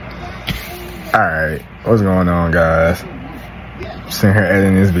Alright, what's going on, guys? I'm sitting here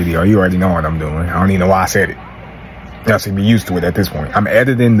editing this video. You already know what I'm doing. I don't even know why I said it. Y'all should be used to it at this point. I'm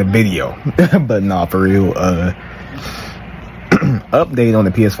editing the video. But nah, for real, update on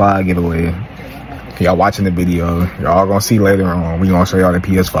the PS5 giveaway. Y'all watching the video. Y'all gonna see later on. We gonna show y'all the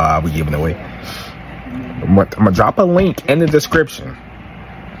PS5 we giving away. I'm gonna drop a link in the description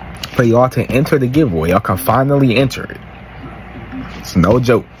for y'all to enter the giveaway. Y'all can finally enter it. It's no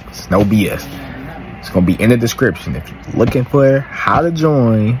joke. It's no BS. It's gonna be in the description. If you're looking for how to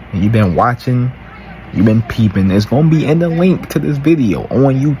join, and you've been watching, you've been peeping, it's gonna be in the link to this video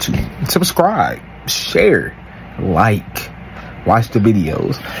on YouTube. Subscribe, share, like, watch the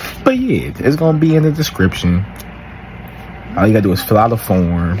videos. But yeah, it's gonna be in the description. All you gotta do is fill out a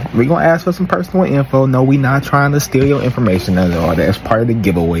form. We're gonna ask for some personal info. No, we not trying to steal your information at all. That's part of the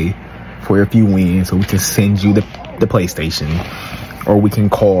giveaway for if you win, so we can send you the PlayStation, or we can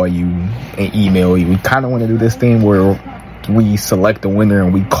call you and email you. We kind of want to do this thing where we select the winner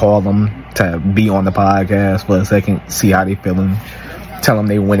and we call them to be on the podcast for a second, see how they feeling, tell them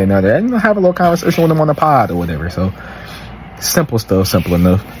they win another, and have a little conversation with them on the pod or whatever. So simple stuff, simple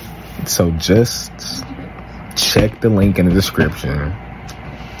enough. So just check the link in the description,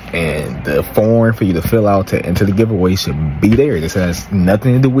 and the form for you to fill out to enter the giveaway should be there. This has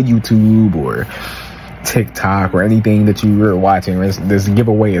nothing to do with YouTube or TikTok or anything that you were watching. This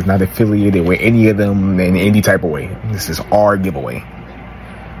giveaway is not affiliated with any of them in any type of way. This is our giveaway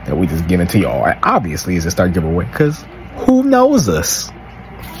that we just giving to y'all. And obviously, it's just our giveaway because who knows us?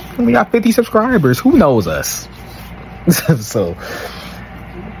 We got 50 subscribers. Who knows us? So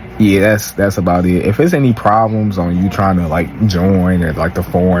yeah, that's about it. If there's any problems on you trying to like join, or like the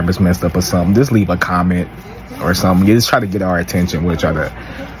form is messed up or something, just leave a comment or something. You just try to get our attention. We'll try to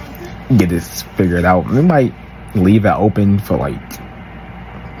get this figured out. We might leave it open for like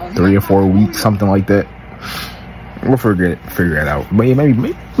 3 or 4 weeks, something like that. We'll figure it out. But yeah,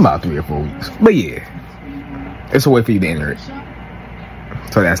 maybe about 3 or 4 weeks. But yeah, it's a way for you to enter it.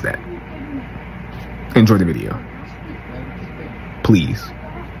 So that's that. Enjoy the video, please.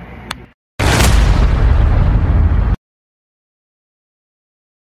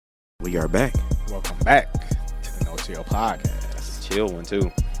 We are back. Welcome back to the No Chill Podcast. Chill one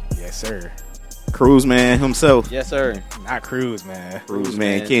too. Yes, sir. Cruise Man himself. Yes, sir. Not Cruise Man. Cruise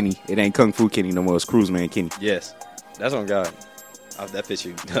Man Kenny. It ain't Kung Fu Kenny no more. It's Cruise Man Kenny. Yes, that's on God. That fits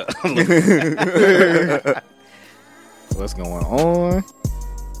you. What's going on?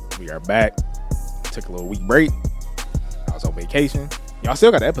 We are back. Took a little week break. I was on vacation. Y'all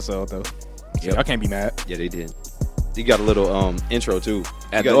still got the episode though. So y'all can't be mad. Yeah, they did. You got a little intro too.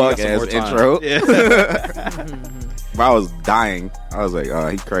 That dog ass intro. Yeah. But I was dying. I was like, oh,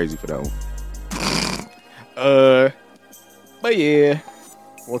 he crazy for that one. But yeah,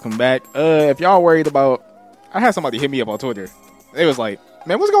 welcome back. If y'all worried about, I had somebody hit me up on Twitter. They was like,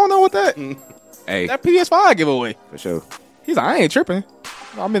 man, what's going on with that? Hey, That PS5 giveaway. for sure. He's like, I ain't tripping.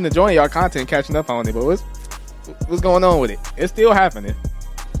 I've been enjoying y'all content, catching up on it, but what's going on with it? It's still happening.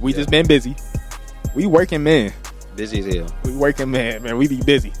 We just been busy. We working men. Busy as hell. We working man. We be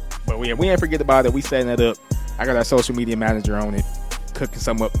busy. But we ain't forget about it. We setting it up. I got our social media manager on it, cooking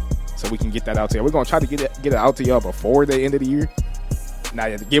some up so we can get that out to y'all. We're gonna try to get it out to y'all before the end of the year. Now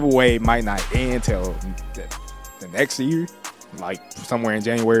the giveaway might not end till the next year, like somewhere in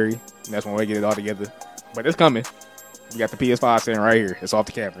January. And that's when we get it all together. But it's coming. We got the PS5 sitting right here. It's off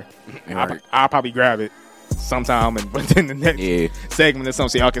the camera. Right. I'll probably grab it sometime and within the next segment or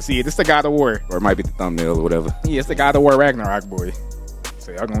something so y'all can see it. It's the God of War. Or it might be the thumbnail or whatever. Yeah, it's the God of War Ragnarok boy.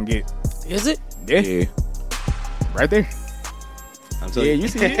 So y'all gonna get. Is it? Yeah. Right there. I'm telling Yeah, you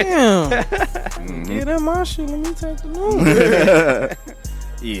see it? Damn. Mhm. Get in my shit. Let me take the news.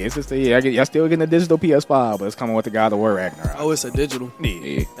 Yeah, it's just y'all still getting a digital PS5, but it's coming with the God of War Ragnarok. Oh, it's a digital.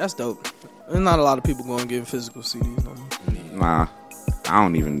 Yeah. That's dope. There's not a lot of people going to get physical CDs no more. Nah, I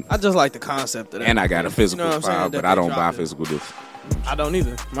don't even. I just like the concept of that. And I got a physical You know what I'm saying? file, That but I they don't buy dropped it. physical discs. I don't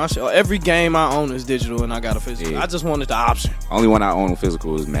either. My shit, every game I own is digital, and I got a physical. Yeah. I just wanted the option. Only one I own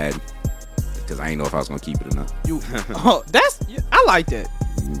physical is Madden, because I ain't know if I was gonna keep it or not. I like that.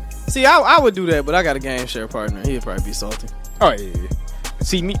 See, I would do that, but I got a game share partner. He'd probably be salty. Oh yeah.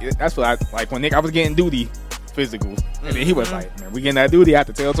 See me, that's what I like when I was getting duty physical, and then he was like, "Man, we getting that duty. I have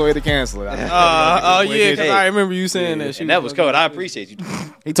to tell Toy to cancel it." Yeah, because I remember you saying that. And that was cold. I appreciate you.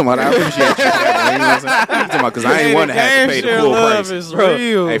 He talking about I appreciate you. You know what I'm saying? He talking about because I ain't want to have to pay the full price. Is Bro.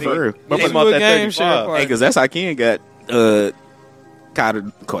 real. Hey, for real. But Let's about do a that game 35. share partner. Hey, because that's how Ken got Call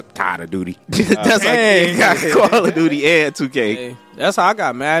of Duty. That's like Call of Duty and 2K. Hey, that's how I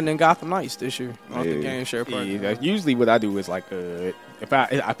got Madden and Gotham Knights this year on the game share partner. Yeah, usually what I do is like if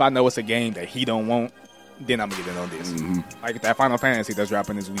I know it's a game that he don't want, then I'm gonna get in on this. Mm-hmm. Like that Final Fantasy that's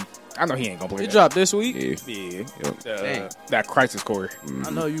dropping this week. I know he ain't gonna play It that. dropped this week. Yeah. Yeah. That Crisis Core. I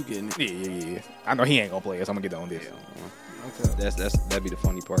know you getting it. Yeah. I know he ain't gonna play it, so I'm gonna get on this. Okay. That'd be the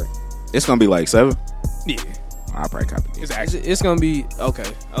funny part. It's gonna be like 7. Yeah. I'll probably copy it. It's actually It's gonna be okay.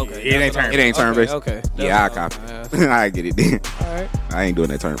 it ain't turn. It ain't turn-based. Okay. Yeah, I copy. I get it then. All right. I ain't doing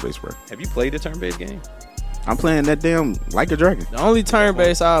that turn-based, bro. Have you played a turn-based game? I'm playing that damn Like a Dragon. The only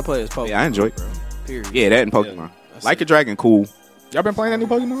turn-based I play is Pokemon. Yeah, I enjoy it. bro. Period. Yeah, that and Pokemon. That's Like it. a Dragon, cool. Y'all been playing that new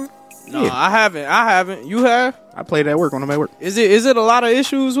Pokemon? No, Yeah. I haven't. You have? I played at work when I'm at work. Is it a lot of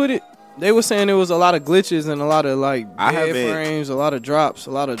issues with it? They were saying there was a lot of glitches and a lot of like I dead haven't- frames, a lot of drops,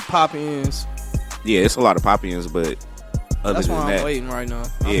 a lot of pop-ins. Yeah, it's a lot of pop-ins, but other That's than why I'm that, waiting right now.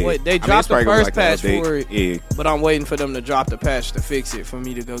 yeah. They it's dropped the probably gonna be first like patch an update. for it, Yeah, but I'm waiting for them to drop the patch to fix it for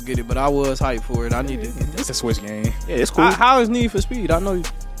me to go get it. But I was hyped for it. I need to. It's a Switch game. yeah, it's cool. How is Need for Speed? I know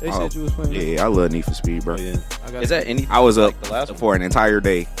they Oh, said you was playing. Yeah, I love Need for Speed, bro. Yeah. I got Is that any? I was up like the last one? for an entire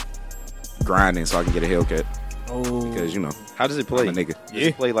day grinding so I can get a Hellcat Oh, because you know How does it play? I'm a nigga. Does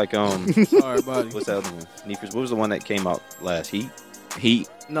it play like sorry, buddy. what's the other one? Need for- What was the one that came out last? Heat. Heat.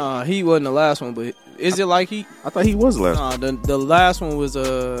 Nah, he wasn't the last one, but is it like he? I thought he was last. Nah, the last one was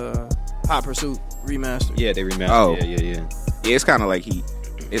Hot Pursuit remastered. Yeah, they remastered. Oh. Yeah. Yeah, it's kind of like Heat.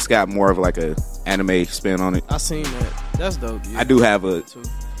 It's got more of like a anime spin on it. I seen that. That's dope. Yeah. I do have a Too.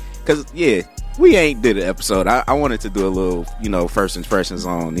 because we ain't did an episode. I wanted to do a little first impressions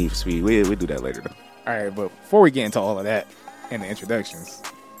on Need for Speed. We do that later though. All right, but before we get into all of that and the introductions,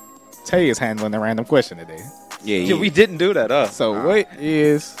 Tay is handling the random question today. Yeah, we didn't do that. So what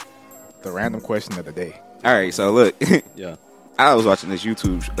is the random question of the day? All right, so look, Yeah. I was watching this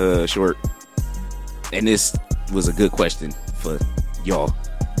YouTube short, and this was a good question for y'all.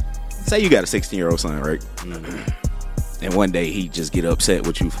 Say you got a 16-year-old son, right? Mm-hmm. And one day he just get upset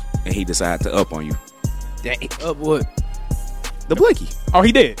with you, and he decide to up on you. Dang, Up what? the blicky. Oh,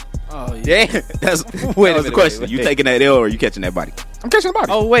 he did. Oh yeah. Damn, that's Wait a that was the minute, question. wait. You taking that L or you catching that body? I'm catching the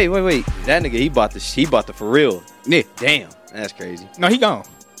body. Oh wait. That nigga, he bought the for real. Yeah. Damn, that's crazy. No, he gone.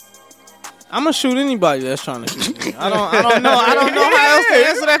 I'm gonna shoot anybody that's trying to shoot me. I don't know how else to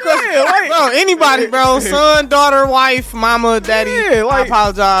answer that question. Bro, anybody, bro. Son, daughter, wife, mama, daddy. I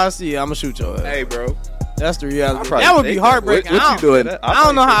apologize. Yeah, I'm gonna shoot your ass. Hey, bro, That's the reality. probably That would be take heartbreaking. what you doing? I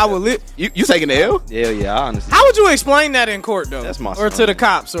don't know how I would live. You taking the L? Yeah. I honestly. How would you explain that in court, though? That's my or son. to the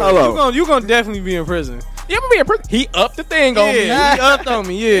cops. Or Hello. you gonna definitely be in prison. Yeah, but be in prison. He upped the thing on me. Yeah, he upped on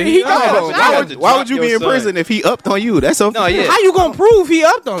me. Yeah, He upped. gone. Why would you be in prison if he upped on you? That's so. No, yeah. How you gonna prove he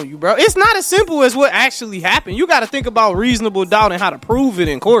upped on you, bro? It's not as simple as what actually happened. You got to think about reasonable doubt and how to prove it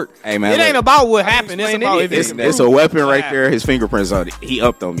in court. Hey, man, it look. ain't about what happened. It's explain about if anything, it's man. It's a weapon right there. His fingerprints on it. He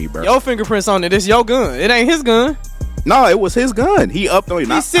upped on me, bro. Your fingerprints on it. It's your gun. It ain't his gun. No, it was his gun. He upped on you.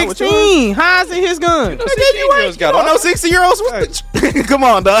 He's 16. How is it his gun? You got Oh no, 16-year-olds. Come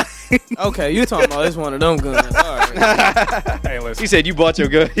on, dog. Okay, you talking about it's one of them guns. All right. Hey, listen. He said you bought your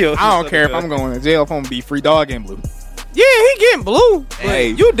gun. Yo, I don't care if I'm going to jail if I'm gonna be free dog and blue. Yeah, he getting blue. But Hey.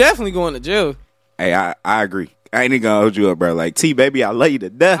 you definitely going to jail. Hey, I agree. I ain't even gonna hold you up, bro. Like T, baby, I love you to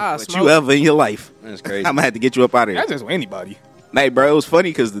death. I But smoke. you ever in your life, That's crazy. I'm gonna have to get you up out of here. That's just with anybody. Hey, bro, it was funny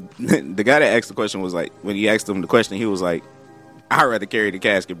because the guy that asked the question was like, when he asked him the question, he was like, I'd rather carry the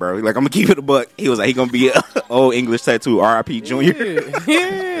casket, bro. He like, I'm gonna keep it a buck. He was like, he gonna be a old English tattoo, R.I.P. Junior.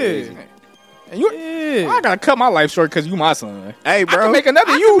 Yeah. And you, Yeah. I gotta cut my life short because you my son. Hey, I bro. can make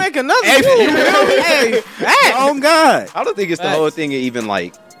another I you. can make another Hey, you. you feel me? Hey, facts. Oh God. I don't think it's the Facts. whole thing. Even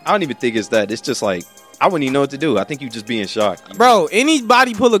like, I don't even think it's that. It's just like I wouldn't even know what to do. I think you just be in shock, Bro,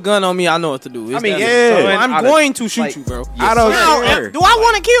 anybody pull a gun on me, I know what to do. It's I mean, that- yeah. son, I'm I'd- going to shoot like, you, bro. I don't Now, care. do I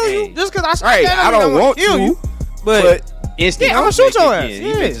want to kill you Hey. just because I shot Right, that? I don't want kill to, you, but, But instinct. yeah, I'm gonna shoot your ass. You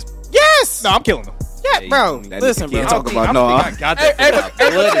Yeah. just Yes, No, I'm killing him. yeah, you bro. told me that Listen, nigga bro. can't talk about I no. don't think I got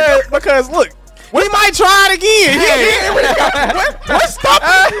that. Because look, We might try it again. what's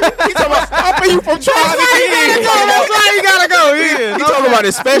stopping? He talking about stopping you from trying again. That's why you gotta go. Yeah. He talking about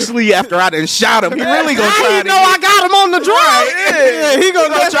especially after I done shot him. He really gonna try You know I got him on the drive. Yeah, he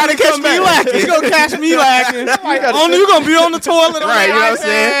gonna try to catch me lacking. He gonna catch me lacking. You gonna be on the toilet, Right, you know what I'm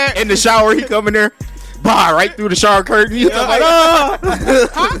saying? In the shower, he come in there, right through the shower curtain. He's like,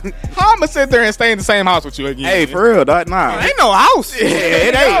 How I'm gonna sit there and stay in the same house with you again? hey, for real, dog, nah. Ain't no house. Yeah,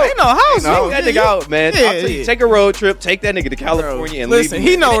 it ain't. Ain't no house. no. That nigga out, man. Yeah, I'll tell you, yeah. take a road trip, take that nigga to California, and Listen, leave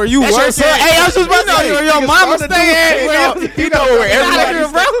him. he know where you That's work. your son. Hey, I was just about to say, where your mama stay at. He know where Get outta here,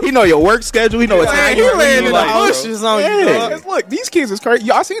 bro. he He know your work schedule. He know what time He you laying in the like, bushes on you, Yeah. dog. Because look, these kids is crazy.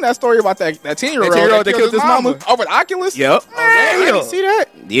 Y'all seen that story about that 10-year-old 10-year-old that killed his mama? over the Oculus? Yep. I didn't see that.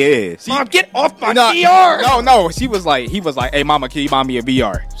 Yeah. Mom, get off my No, VR. no. He was like, hey, mama, can you buy me a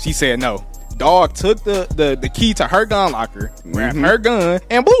VR? She said no. Dog took the key to her gun locker, grabbed her gun,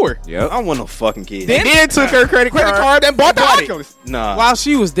 and blew her. I Yep. don't want no fucking kid. Then took her credit card and bought the bought it. Oculus. Nah, While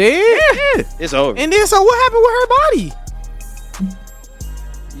she was dead? Yeah. it's over. And then, so what happened with her body?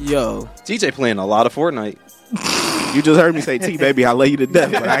 Yo. TJ playing a lot of Fortnite. You just heard me say, T, baby, I love you to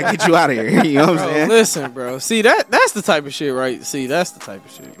death, but I get you out of here. You know what I'm Bro, saying? listen, bro. See, that's the type of shit, right? See, that's the type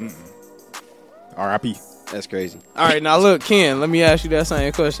of shit. R.I.P. That's crazy. All right, now look, Ken, let me ask you that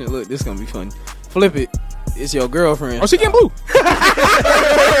same question. Look, this is going to be funny. Flip it. It's your girlfriend. Oh, she getting blue.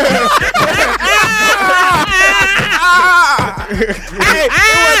 Hey,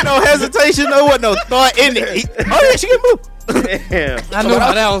 there wasn't no hesitation, there wasn't no thought in it. Oh, yeah, she get blue. Damn. I knew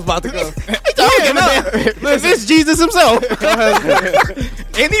how that was about to go. Listen, it's Jesus himself.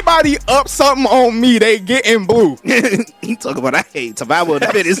 Anybody up something on me, they getting blue. He talk about I hate survival of the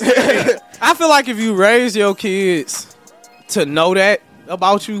fittest. I feel like if you raise your kids to know that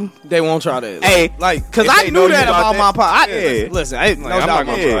about you, they won't try to. Hey, like, because if I they knew know you that about about my that, pop. yeah. Listen, I no Like, I'm doubt not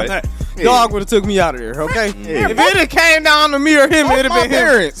about gonna that. Yeah. Dog would have took me out of there, okay? Yeah. If it had came down to me or him, Both it'd have my been him.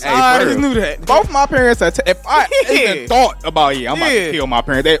 parents. I already for knew that. Both my parents, if I Yeah. even thought about, I'm about Yeah. to kill my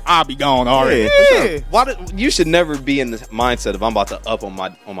parents, I'll be gone already. Yeah. Yeah. You should never be in the mindset of I'm about to up on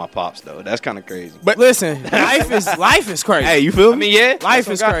my pops though. That's kind of crazy. But Listen, life is crazy. Hey, you feel I me? mean, yeah, Life that's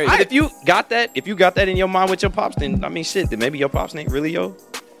is what I- crazy. But if you got that in your mind with your pops, then I mean, shit. Then maybe your pops ain't really yo.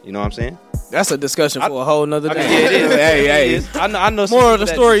 You know what I'm saying? That's a discussion for a whole nother I mean, day. yeah, it is. Hey. It is. I know. some Moral of the people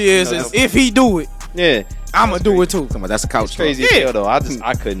that story just, is if he do it, yeah, I'm gonna do it too. Come on, that's a couch. it's crazy Yeah. as hell though. I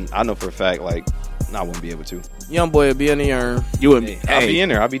couldn't. I know for a fact like I wouldn't be able to. Young boy will be in the urn. You and me. I'll be Hey. in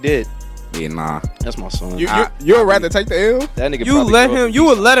there. I'll be dead. Yeah, nah. That's my son. you'd rather take the L? That nigga. You probably let grew up him. in You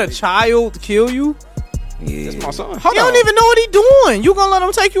would Houston. let a child kill you. Yeah. That's my son. Hold You on. don't even know what he doing. You gonna let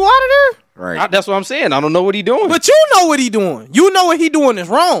him take you out of there? Right. That's what I'm saying. I don't know what he doing. But you know what he doing. You know what he doing is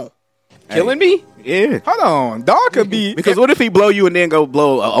wrong. Killing me? Yeah. Hold on. Dog could be. Because what if he blow you and then go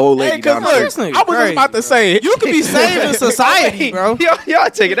blow an old lady Hey, 'cause down the look, street? street? I was just about to say. You could be saving society, bro. Y'all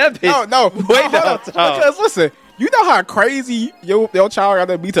taking that bitch. No. Way Hold on. downtown. Because listen, you know how crazy your child got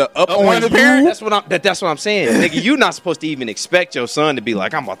to be to up on One of the you? parents. That's what I'm saying. Nigga, you not supposed to even expect your son to be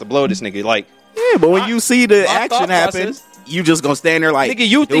like, I'm about to blow this nigga. Like, Yeah, but when you see the my action thought happen, process- you just gonna stand there like, nigga,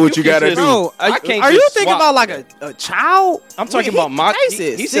 you do think what you can gotta just- do. Bro, I can't are you just thinking swap about like that. a child? I'm talking about my.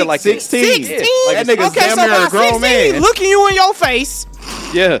 He said like 16. 16. That nigga's Okay, damn so near a by grown 16, man. looking you in your face.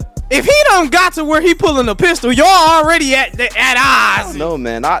 Yeah. If he done got to where he pulling a pistol, you're already at odds. No,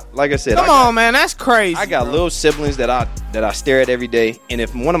 man. Like I said, Come on, man, that's crazy. I got bro. little siblings that I stare at every day, and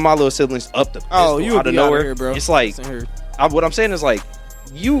if one of my little siblings up the pistol Oh, you out of be out nowhere, here, bro. it's like Listen here. what I'm saying is like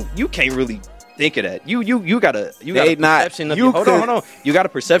you can't really think of that. You got a They not- perception of you hold could- on. You got a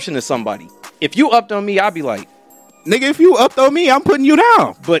perception of somebody. If you upped on me, I'd be like, Nigga, if you up on me, I'm putting you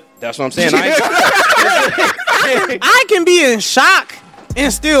down. but that's what I'm saying. I can be in shock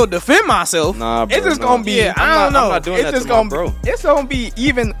and still defend myself. Nah, bro, It's just no. gonna be. Yeah, I don't know. I'm not doing It's that just to my gonna bro. It's gonna be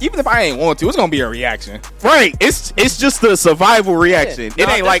even if I ain't want to. It's gonna be a reaction. Right. It's just the survival reaction. Yeah. It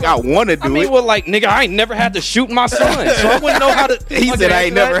Nah, ain't like I that's want to do I mean, it. well, like nigga, I ain't never had to shoot my son, so I wouldn't know how to. He said I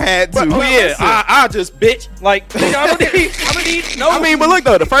ain't never had to. But, oh yeah, I just bitch. Like nigga, I don't need. No, I mean, but look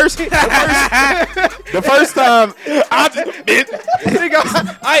though, the first time I just bitch.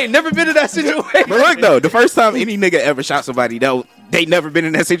 Nigga, I ain't never been in that situation. But look though, the first time any nigga ever shot somebody, they never been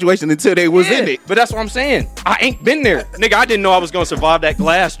in that situation until they was in it. But that's what I'm saying. I ain't been there, nigga. I didn't know I was gonna survive that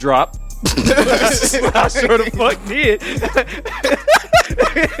glass drop. I sure the fuck did.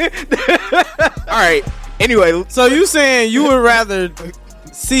 All right. Anyway, So you saying you would rather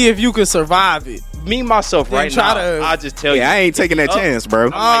see if you could survive it? Me myself Then right try now. to- I just tell you. yeah, I ain't taking that chance, bro. I'm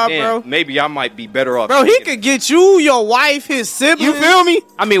like, damn, bro. maybe I might be better off. Bro, he taking it. could get you, your wife, his siblings. You feel me?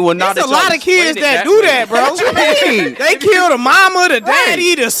 I mean, well, now There's that a y'all lot of kids explained it that do way- that, bro. What you mean? They kill the mama, the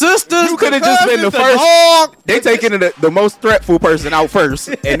daddy, the sisters. You coulda the just been the cousins, first- dog. They taking the most threatful person out first,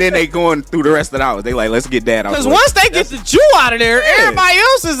 and then they going through the rest of the hours. They like, let's get dad out. Because the way. once they get the Jew out of there, everybody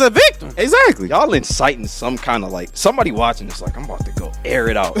else is a victim. Exactly. Y'all inciting some kind of like somebody watching this. Like I'm about to go air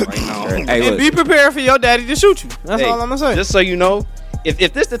it out right now. Hey, And look. be prepared for your daddy to shoot you. That's Hey, all I'm gonna say. Just so you know, if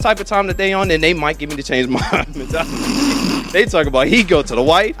this the type of time that they on, then they might get me to change my mentality. They talk about he go to the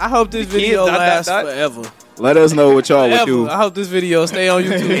wife. I hope this The kids, video dot, dot, lasts dot. forever. Let us know what y'all would Forever. do. I hope this video stay on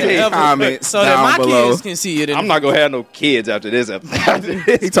YouTube forever. Comments so that down my below. kids can see it. I'm not gonna have no kids after this.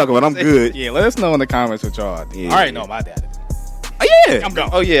 He talking about I'm good. Yeah, let us know in the comments what y'all. Yeah. I already know my daddy. Oh, yeah. I'm gone.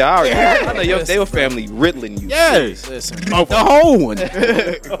 Oh yeah, I know they were family riddling you. Yes. Listen, The whole one.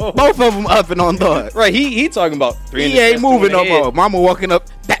 Both of them up and on thought. Right, he talking about He ain't moving no more. Mama walking up.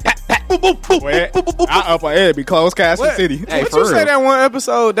 I up ahead be closed castle city. Hey, what for you say real. that one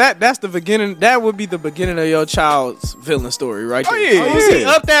episode? That's the beginning. That would be the beginning of your child's villain story, right? Oh, there. yeah, You see, yeah.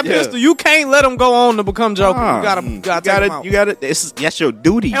 up that pistol. You can't let him go on to become Joker. You gotta take him out. You gotta. That's your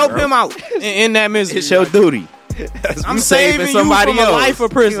duty. Help bro. him out in that misery. It's your duty. I'm You saving somebody you from else. a life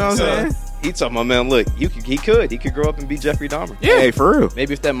of prison. You know what I'm saying? He talking about, man, look, he could grow up and be Jeffrey Dahmer. Yeah. Hey, for real.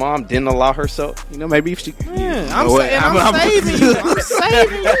 Maybe if that mom didn't allow herself. You know, maybe if she. Yeah, I'm know what? saving you. I'm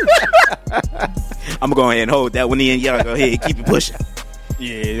saving you. I'm gonna go ahead and hold that one in. Y'all go ahead and keep it pushing.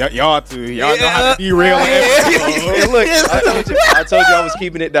 Yeah, y'all too. Y'all know how to be real. Hey, look, I told you I was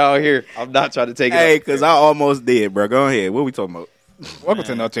keeping it down here. I'm not trying to take it. Hey, because I almost did, bro. Go ahead. What we talking about? Welcome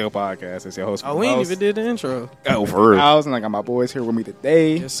to No Chill Podcast. It's your host. Oh, we ain't even did the intro. Oh, for real. I was like, I got my boys here with me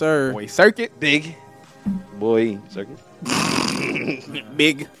today. Yes, sir. Boy Circuit, Big boy circuit.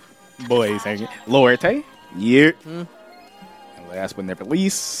 Big Boy Circuit. Lord Tay. year. And last but never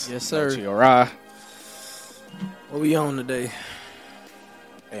least, Yes, sir. No Chill Ra. What we on today?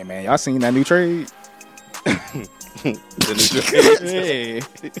 Hey man, y'all seen that new trade? The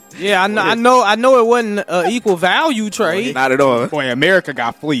Yeah, I know it wasn't an equal value trade. Not at all. Boy, America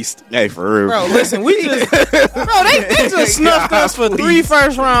got fleeced. Hey, for real. Bro, listen, they just snuffed us for 3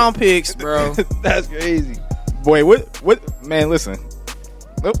 first-round picks, bro. That's crazy. Boy, what? Man, listen.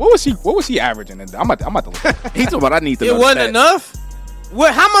 What was she averaging? I'm about to look. He talking about I need to. It know wasn't the stats. enough.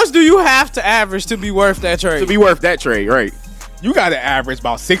 What? How much do you have to average to be worth that trade? to be worth that trade, right? You got to average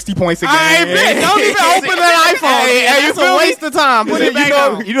about 60 points a game. I ain't bet. Don't even open that iPhone. Hey, That's you feel a me? waste of time. Put it back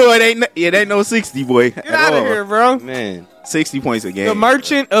on. You know it ain't no 60, boy. Get out of here, bro. Man, 60 points a game. The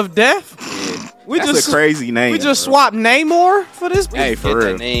Merchant of Death. We That's just a crazy name. We just bro. swapped Namor for this. Hey, for get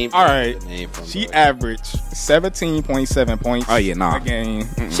real. the name. All right, right. the name from she the- averaged 17.7 points. Oh, yeah, nah. a game,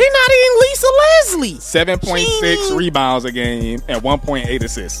 She not even Lisa Leslie. 7.6 She- rebounds a game, and 1.8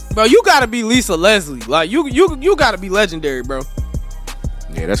 assists. Bro, you gotta be Lisa Leslie. Like you gotta be legendary, bro.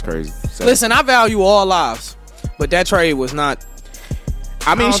 Yeah, that's crazy. So, Listen, I value all lives, but that trade was not.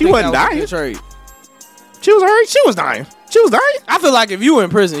 I mean, don't she think wasn't that was a dying. good trade. She was alright. She was dying. She was dying. I feel like if you in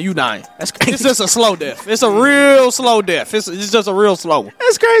prison, you dying. That's crazy. It's just a slow death. It's a real slow death. It's just a real slow one.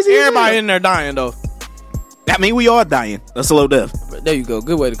 That's crazy. Everybody in there dying though. I mean, we all dying. A slow death. But there you go.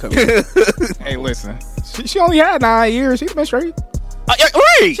 Good way to come in. Hey, listen, she only had 9 years. She's been straight. Right.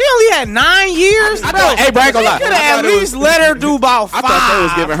 She only had 9 years. I thought- hey, bro, I ain't gonna lie. Could I have thought at it least let her do about 5. I thought they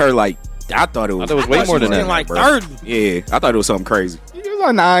was giving her like. I thought it was. I thought it was way more than that, like bro. 30. Yeah, I thought it was something crazy. She was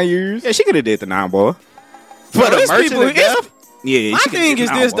like 9 years. Yeah, she could have did the 9 ball. Bro, For the this merchant people- of death. Yeah, My she coulda thing did is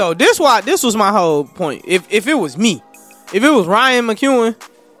the this 9 ball. though. This was my whole point. If it was me, if it was Ryan McEwen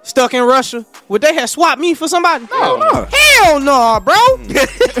stuck in Russia, would they have swapped me for somebody? No. Hell no, bro.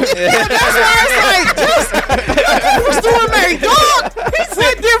 That's why it's like difference do it make, dog. He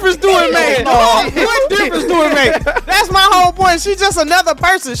said difference do it make, dog. What difference do it make? That's my whole point. She's just another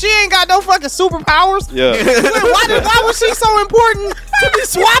person. She ain't got no fucking superpowers. Yeah. Why was she so important to be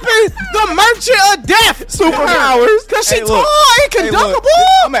swapping the Merchant of Death superpowers? Because she Hey, tall look. and can Hey, dunk a look, ball.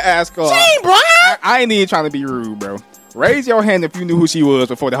 I'm gonna ask her. She ain't blind. I ain't even trying to be rude, bro. Raise your hand if you knew who she was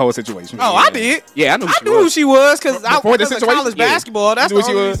before the whole situation. Oh, I did. Yeah, I knew. I knew who she was because I Before the was situation? college Yeah. basketball. That's You knew the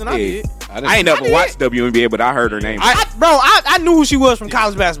who she only was? reason I Yeah. did. I ain't never I did. watched WNBA, but I heard her name. I knew who she was from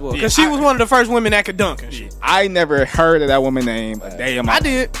college basketball because she was one of the first women that could dunk and shit. I never heard of that woman's name a day in my I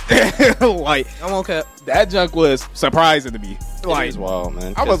did. like I won't cap. that junk was surprising to me. Like It's wild,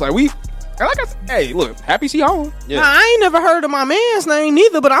 man. Oh, I was like, and like I said, hey, look, happy she home. Yeah. Nah, I ain't never heard of my man's name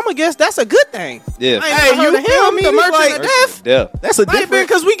neither, but I'm gonna guess that's a good thing. Yeah. I ain't never heard of feel him, me? the Merchant Like- of Death. Yeah. That's a Might have been different.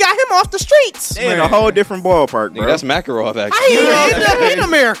 because we got him off the streets. They in a whole different ballpark, bro. Nigga, that's Makarov, How actually. he even ended up in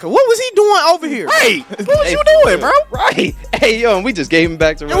America? What was he doing over here? Hey, what was Hey, you doing, bro? Right. Hey, yo, and we just gave him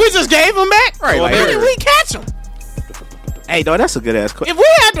back to And we just gave him back? Right, like- Why didn't we catch him? Hey, dog, that's a good ass question. If we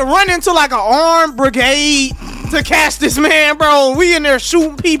had to run into like an armed brigade to catch this man, bro, we in there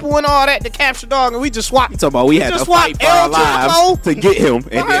shooting people and all that to capture dog, and we just swap. You talking about we had to just fight swap for our El lives Chapo. to get him, and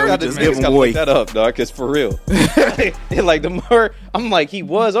then we Gotta- just man, give him gotta away. look that up, dog, because for real. And like the more, I'm like, he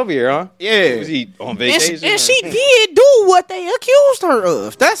was over here, huh? Yeah. Was he on And vacation? she did do what they accused her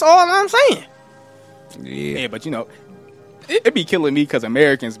of. That's all I'm saying. Yeah, but you know, it be killing me because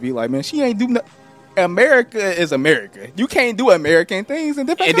Americans be like, man, she ain't do nothing. America is America. You can't do American things in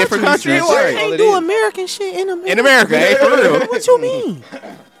different countries. countries, You right. can't do American shit in America. In America, hey, for real. What you mean?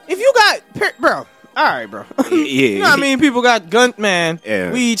 If you got, bro, All right, bro. Yeah. You know what I mean? People got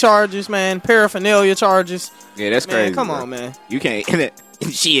weed charges, man, paraphernalia charges. Yeah, that's Man, crazy. come bro. on, man. You can't.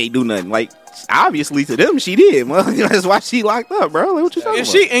 She ain't do nothing. Like, obviously to them, she did. Well, that's why she locked up, bro. Like, what you talking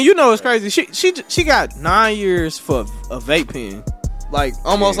about? And you know it's crazy. She got 9 years for a vape pen, like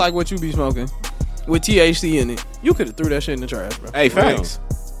almost like what you be smoking with THC in it. You could have threw that shit in the trash, bro. Hey, facts.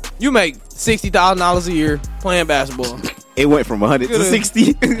 You make $60,000 a year playing basketball. It went from 100 to 60.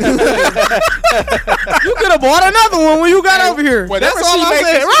 You could have bought another one when you got over here. That's all I'm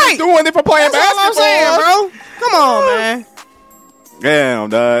saying. Right. Doing it for playing That's all I'm saying, bro. Come on, man. Damn,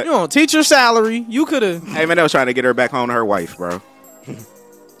 dog. You don't teach your salary. You could have. Hey, man, they was trying to get her back home to her wife, bro.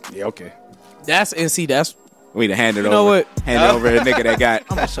 Yeah, okay. That's We need to hand it over. You know what? Hand it over to a nigga that got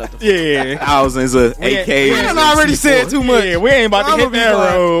I'm gonna shut the thousands of AKs. I already said too much. Yeah, we ain't about to hit that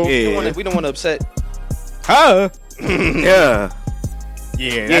road. Yeah. We don't want to upset. Huh? Yeah.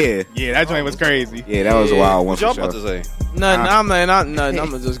 Yeah, that joint was crazy. Yeah, that was a wild one What y'all for about sure. to say? Nothing. I'm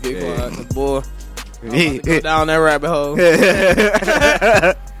gonna just get quiet, boy. I'm about to go down that rabbit hole.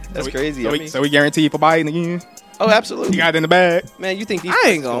 That's crazy. So we guarantee for Biden again. Oh, absolutely. You got it in the bag. Man, you think these I ain't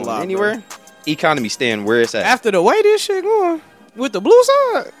things gonna going lie, anywhere? Economy staying where it's at. After the way this shit going with the blue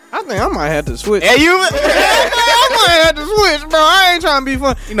side, I think I might have to switch. Hey, you. I might have to switch, bro. I ain't trying to be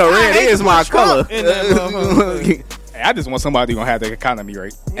fun. You know, red is my color. In that motherfucker. Hey, I just want somebody who gonna have the economy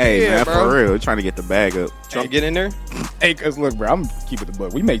right. Hey, Yeah, man, bro. for real. Trying to get the bag up. Trump get in there? Hey, cause look, bro, I'm keeping the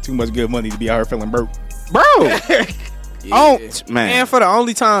buck. We make too much good money to be out here feeling broke. Bro. Oh, man. And for the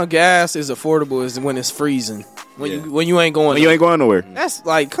only time gas is affordable is when it's freezing. When you ain't going. When you ain't going nowhere. That's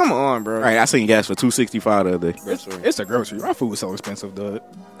like, come on, bro. Right, I seen gas for $2.65 the other day. It's a grocery. Our food is so expensive, dude.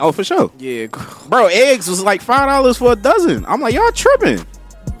 Oh, for sure. Yeah, Bro, eggs was like $5 for a dozen. I'm like, y'all tripping.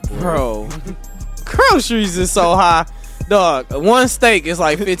 bro. Groceries is so high, dog. One steak is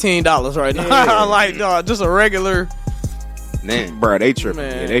like $15 right now. Yeah. Like, dog, just a regular. Man. Bro, they tripping.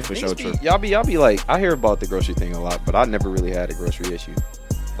 Man. Yeah, they for Niggas sure be- tripping. y'all be like, I hear about the grocery thing a lot, but I never really had a grocery issue.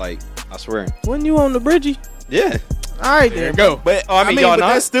 Like, I swear. When you on the bridgie? Yeah. All right, There then. you go. But I mean, y'all but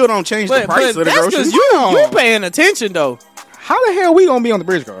not? that still don't change the price of the that's groceries. because you paying attention though. How the hell we gonna be on the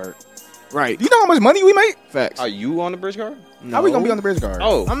bridge card? Right. You know how much money we make? Facts. Are you on the bridge card? How we gonna be on the bridge card?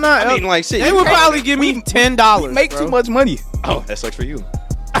 Oh. I'm not. I mean, like, shit. They you would can't- probably give me $10. make too much money. Oh, that sucks for you.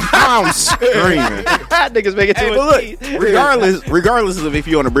 I'm screaming. Niggas making too Hey, much but money. look, regardless of if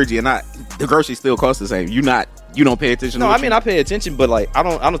you're on the bridge or not, the groceries still cost the same. You don't pay attention. No, to I what mean, I pay attention, but like, I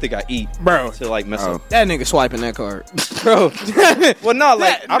don't think I eat Bro. to like mess up. That nigga swiping that card. Bro. Well, no,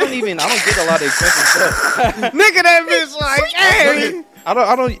 like, I don't get a lot of expensive stuff. Nigga, that bitch like, hey.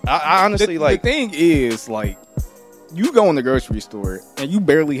 I honestly The like, thing is, like, you go in the grocery store and you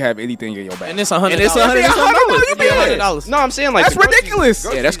barely have anything in your bag. And it's $100. And it's $100. It'd be $100. no, I'm saying like, That's the grocery- ridiculous.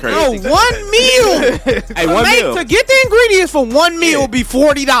 Yeah, that's crazy. No, one meal. Hey, one meal. To get the ingredients for one meal be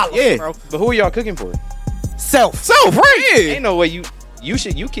 $40. Yeah. Bro. But who are y'all cooking for? Self. Right. Ain't no way you can.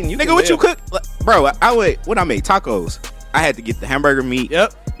 Nigga, what you cook? Bro, when I made tacos, I had to get the hamburger meat.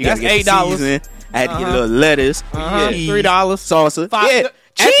 Yep. You gotta That's get the $8. seasoning. I had to get a little lettuce. cheese, $3. salsa. $5. Yeah.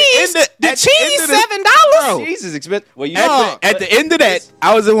 Cheese. The cheese $7. Cheese is expensive. Well, you At the end of that,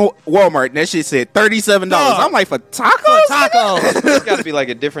 I was in Walmart and that shit said $37. I'm like, for tacos? Tacos. it's got to be like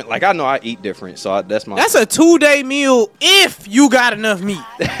a different. Like, I know I eat different, so that's my. That's a 2-day meal if you got enough meat.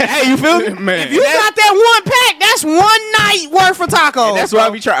 Hey, you feel me? Man. If you got that one pack, that's 1 night worth of tacos. And that's why I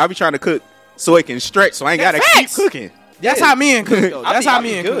be trying to cook so it can stretch, so I ain't gotta keep Facts. cooking. That's how men cook, though. That's how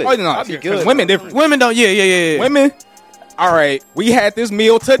men cook. Oh, no, I'll be good. Women different. Women don't. Yeah. Women. All right, we had this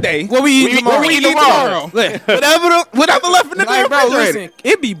meal today. What we eat tomorrow? What we eat tomorrow? Whatever left in the Like, bro, refrigerator. listen,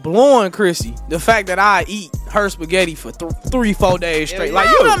 it be blowing Chrissy the fact that I eat her spaghetti for 3-4 days straight. Yeah, Like,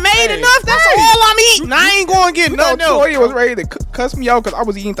 yeah. you done made enough. That's all I'm eating. I ain't going to get You know, nothing else. Toya was ready to cuss me out because I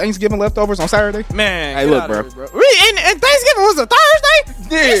was eating Thanksgiving leftovers on Saturday. Man, Hey, get look, out bro. of here, And Thanksgiving was a Thursday.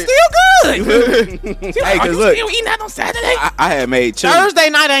 It's still good. Hey, cause look, Still eating that on Saturday. I had made chili. Thursday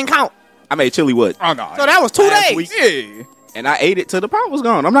night ain't count. I made chili what? Oh no! So that was 2 Last days. week. yeah. And I ate it till the pot was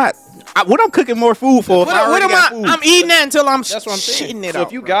gone. I'm not. What I'm cooking more food for? What am I? I'm eating that until I'm That's what I'm saying. shitting it So out.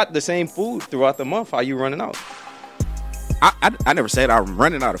 if you bro. got the same food throughout the month, how you running out? I never said I'm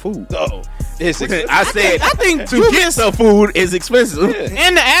running out of food. Oh, it's expensive. I said I think to get some food is expensive.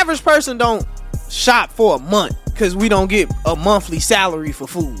 And the average person don't shop for a month because we don't get a monthly salary for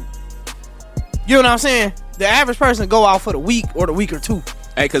food. You know what I'm saying? The average person go out for the week or the week or two.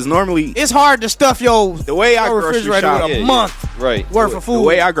 Hey, cause normally It's hard to stuff your the way I your grocery refrigerator shop, with a Yeah, month right? worth of food. the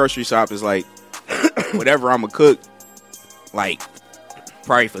way I grocery shop is like whatever I'm gonna cook, like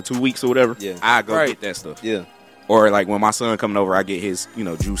probably for 2 weeks or whatever. Yeah. I go Right. get that stuff. Yeah, Or like when my son coming over, I get his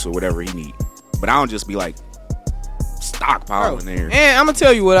juice or whatever he need. but I don't just be like stockpiling there. And I'm gonna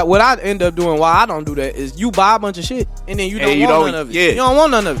tell you what I end up doing. Why I don't do that is you buy a bunch of shit and then you don't want none of it. Yeah. You don't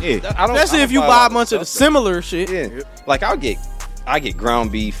want none of it. Yeah. Especially if you buy a bunch of the similar shit. Yeah. Like I get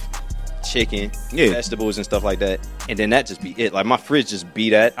ground beef, chicken, vegetables and stuff like that, and then that just be it. Like my fridge just be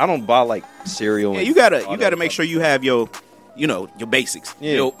that. I don't buy like cereal. Yeah, you gotta make sure you have your basics.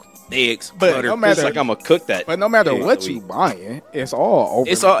 Yeah. Milk, eggs, But butter. no matter- Like I'm gonna cook that. But no matter Yeah, what so you buying, it's all over.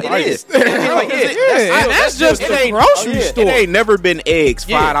 It is. That's just the grocery store. It ain't never been eggs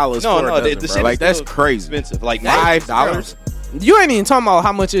 $5 No, for a dozen, the bro. shit Like is that's still crazy. expensive. Like $5. You ain't even talking about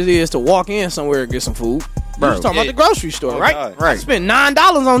how much it is to walk in somewhere and get some food. You Bro, just talking about the grocery store, right? God. Right. Spend $9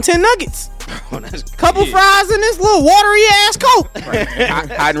 on 10 nuggets, That's couple crazy. fries in this little watery ass Coke.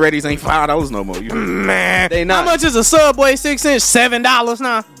 Hot and ready's ain't $5 no more. You Man, They not. how much is a Subway 6-inch? $7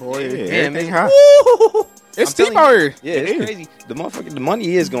 now. Boy, everything hot. Woo! it's I'm cheap telling out you. here. Yeah, it's crazy. The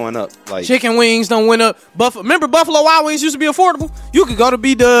money is going up. Like Chicken wings don't went up. Remember Buffalo Wild Wings used to be affordable? You could go to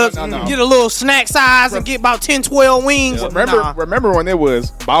B-Dubs, No. get a little snack size and get about 10, 12 wings. Remember when it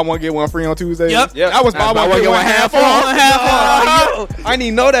was buy one get one free on Tuesday? Yep. That was buy one get one half off. I didn't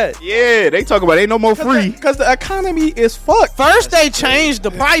even know that. Yeah, they talk about ain't no more free. Because the economy is fucked. First they changed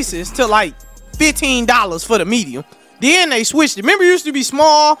the prices to like $15 for the medium. Then they switched it. Remember it used to be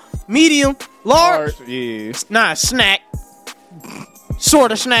small, medium, large? Yeah. Nah, snack.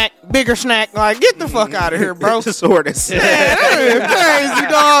 Sort of snack, bigger snack. Like, get the fuck out of here, bro. Sort of Man, snack. that is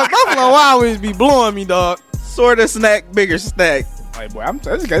crazy, dog. Buffalo Wild Wings be blowing me, dog. Sort of snack, bigger snack. Like, boy,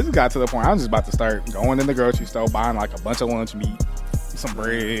 this got to the point. I'm just about to start going in the grocery store, buying like a bunch of lunch meat, some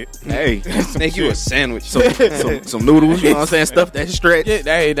bread. Hey, Make you a sandwich. some noodles. You know what I'm saying? Stuff that stretch. Yeah,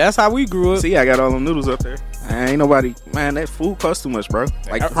 hey, that's how we grew up. See, I got all them noodles up there. Ain't nobody, man. That food costs too much, bro.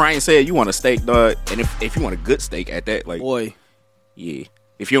 Like Brian said, you want a steak, dog, and if you want a good steak at that, like, Boy. yeah.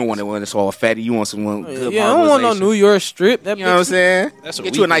 If you don't want one that's all fatty, you want some good. Yeah, I don't want no caramelization. New York strip. That You know what I'm saying? That's a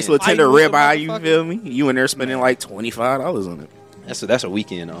Get you a nice weekend. little tender Like, ribeye. You motherfucker. feel me? You in there spending like $25 on it. That's a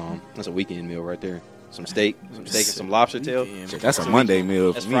weekend. That's a weekend meal right there. Some steak and some lobster tail. Shit, that's a Monday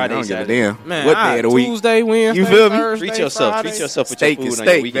meal. That's for me. I Friday, don't give a Saturday. damn. Man, What day of the week? Tuesday, Wednesday, You feel me? Thursday, Treat yourself. Friday. Treat yourself with Steak your is food on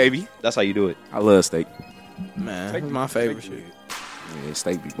your steak, weekend. baby. That's how you do it. I love steak. Man, it's my favorite shit. Yeah,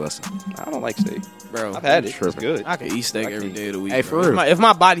 steak be busting. I don't like steak. Bro, I've had it. It's tripping. good. I could eat steak I every can't- day of the week. Hey, bro. for real. If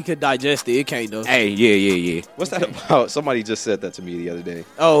my body could digest it, it can't though. Hey, yeah. What's that about? Somebody just said that to me the other day.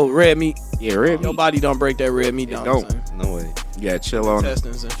 Oh, red meat. Yeah, red Your meat. body don't break that red meat down. don't. son. No way. You gotta chill on it.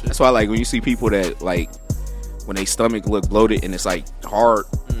 Intestines and shit. That's why, like, when you see people that, like, when they stomach look bloated and it's, like, hard,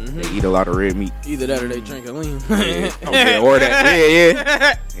 they eat a lot of red meat. Either that or they drink a lean. Yeah. Okay, or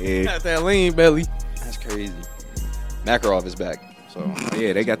that. Yeah. Got that lean belly. That's crazy. Makarov is back. So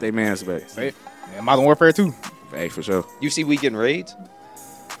Yeah, they got their mans back. Yeah, Modern Warfare 2. Hey, for sure. you see, we getting raids.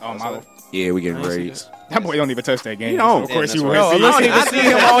 Oh, my. Yeah, we getting raids. That boy don't even touch that game. He don't. So of course Yeah, you that's won't right. see I don't even see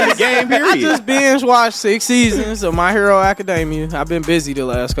him on the game, I period. just binge watched 6 seasons of My Hero Academia. I've been busy the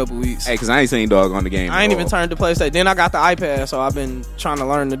last couple weeks. Hey, because I ain't seen dog on the game. I ain't at even all. turned to PlayStation. Then I got the iPad, so I've been trying to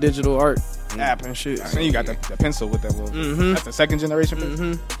learn the digital art app and shit. Then you got the pencil with that little. Mhm. That's the second generation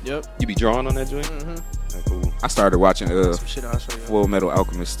pencil. Yep. You be drawing on that joint. Oh, cool. I started watching Some shit I'll show you. Full Metal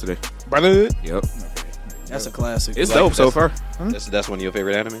Alchemist today. Brotherhood. Yep. That's a classic. It's Like, dope so far. That's one of your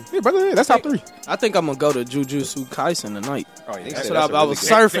favorite anime. Yeah, Brotherhood. That's top 3. I think I'm gonna go to Jujutsu Kaisen tonight. Oh, yeah. That's Yeah, what that's a I really was good-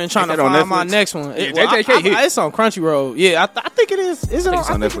 surfing trying to that on find my Netflix? next one. Yeah, JJK hit. It's on Crunchyroll. Yeah, I think it is. Is it think on? it's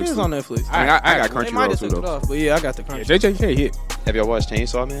on I think Netflix, it is too. on Netflix. I got They might Crunchyroll have too, took it though. off, but yeah, I got the Yeah, Crunchyroll. JJK hit. Have y'all watched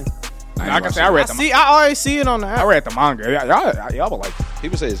Chainsaw Man? Like I said, I read the I always see it on the I app. read the manga. Y'all would like it.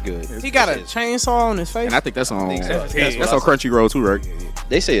 People say it's good. He got a They say chainsaw on his face. And I think that's on. think so. That's, That's what on I Crunchyroll too, right?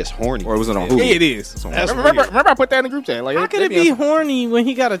 They say it's horny. Or was it on Yeah. Hulu? Yeah, it is. It's on That's Hulu. Remember I put that in the group chat. Like, How could it be horny when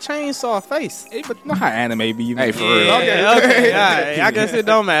he got a chainsaw face? Hey, but you know how anime be. Hey, for real. Okay. Okay, all right. I guess it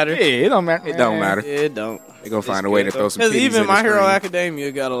don't matter. Yeah, it don't matter. It don't matter. It don't. They gonna find a way to throw some. Because titties even in My the Hero screen.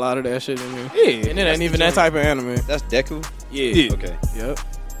 Academia got a lot of that shit in there. Yeah. And it ain't even that type of anime. That's Deku. Yeah. Okay. Yep.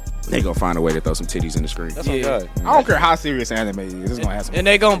 They gonna find a way to throw some titties in the screen. That's Yeah. on God. I don't care how serious anime is. It's gonna have some. And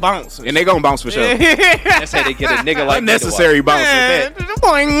they gonna bounce. And they gonna bounce for sure. That's how they get a nigga like me to Unnecessary bounce at that.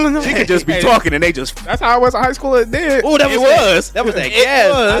 Boing. She could just be talking and they just. That's how I was in high school. It did. Oh, that It was was. That was that It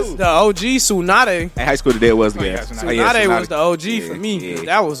gas. was the OG Tsunade. At high school today was the Oh, yeah, gas. Tsunade. Oh, yeah, Tsunade was the OG Yeah, for me. yeah.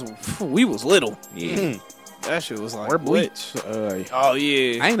 That was we was little. Yeah. That shit was like Or Bleach. Oh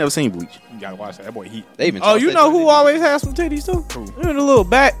yeah. I ain't never seen Bleach. You gotta watch that. That boy Heat. They even Oh, you talked know that who shit. always has some titties too? You know the little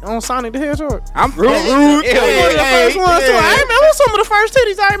bat on Sonic the Hedgehog. I'm Rude. The first one too. I remember some of the first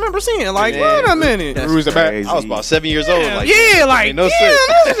titties I remember seeing. Like, Man, wait a minute. Rude's the back. crazy. I was about 7 years old. Like, Yeah, like, ain't no damn, sense.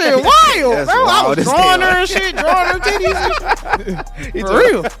 that shit wild, That's bro. I wild was as drawing hell. her and shit, drawing her titties and shit. For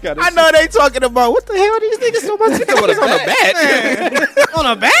real. I know they talking about what the hell these niggas so much on a bat. On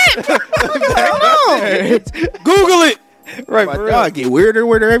a bat? Hold on. Google it. Right, My for real. dog get weirder and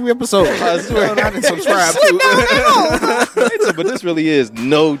weirder every episode. I swear. I didn't subscribe to. But this really is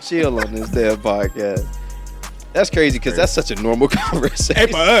no chill on this damn podcast. That's crazy because that's such a normal conversation. Hey,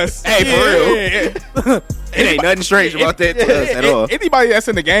 for us. Hey, for real. It ain't nothing strange about that to us at all. Anybody that's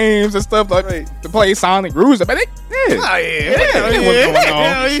in the games and stuff like to play Sonic Rude's the back. Oh, yeah. They know what's going on.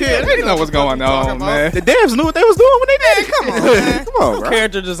 Hell yeah. They know what's going on, man. The devs knew what they was doing when they did it. Come on, man. Come on, bro.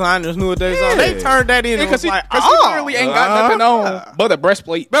 Character designers knew what they was on. They turned that in and Because was he like, literally ain't got nothing on but a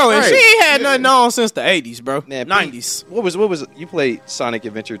breastplate. Bro, and Right. she ain't had nothing on since the 80s, bro. Man, 90s. What was you played Sonic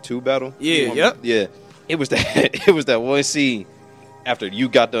Adventure 2 battle? Yeah, yep. Yeah. It was that one scene after you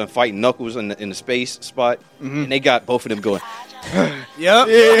got done fighting Knuckles in the space spot, and they got both of them going, Yep.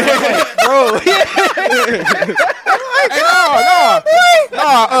 bro.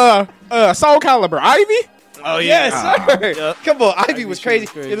 Soul Calibur, Ivy. Oh, Yes, yeah. sir. Yep. Come on, Ivy was crazy.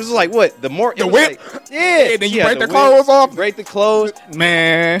 crazy. It was like what? The whip? Yeah. And then she you had break the whip, clothes off. Break the clothes.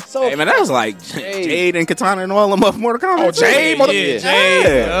 Man. So Hey, man, that was like Jade and Katana and all them up Mortal Kombat. Oh, Jade, too. mother-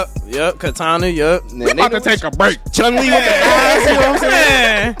 Jade. Yep. Katana, yep. Man, We they about to know- take a break. Chun-Li with the eyes, you know what I'm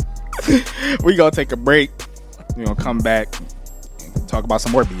saying? Man. We gonna take a break. We gonna come back and talk about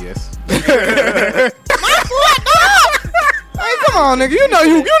some more BS. Hey, come on, nigga. You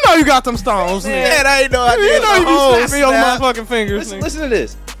know you got them stones, nigga. Man, I ain't know I You did know you the whole be snapping your snap. motherfucking fingers, nigga. Listen to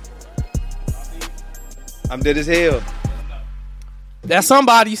this. I'm dead as hell. That's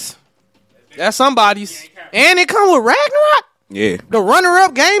somebody's. That's somebody's. And it come with Ragnarok, Yeah, the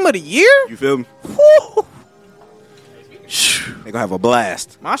runner-up game of the year. you feel me? Whew. They gonna have a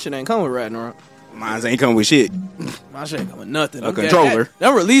blast. My shit ain't come with Ragnarok. Mines ain't coming with shit. My shit ain't come with nothing. A controller.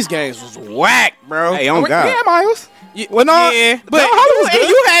 Them release games was whack, bro. Hey, on God. Yeah, Miles. Well, no, yeah, but Valhalla was good.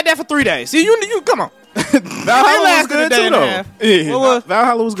 you had that for 3 days. See, you come on. Valhalla was lasted a good day too, and a though. half. Yeah, What was-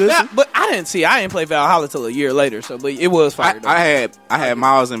 Valhalla was good. Yeah, too. but I didn't play Valhalla till a year later. So, but it was fire. though. I had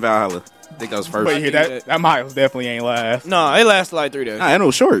Miles and Valhalla. I think that was first. But yeah, that Miles definitely ain't last. No, it lasted like 3 days. Nah, that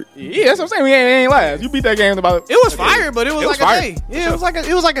was short. Yeah, that's what I'm saying. We ain't last. You beat that game in about. It was fire, but it was It like was fire. a day. Yeah, it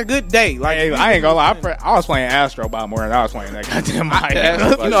was like a good day. Like I ain't gonna lie. I was playing Astro Bot more than I was playing that goddamn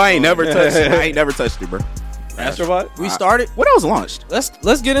Miles. You know, I ain't never touched it. I ain't never touched it, bro. Astrobot? we started. When it was launched?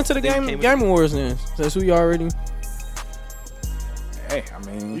 Let's get into the Then came game awards then. Since we already Hey, I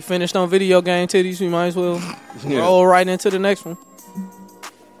mean, we finished on video game titties, we might as well roll right into the next one.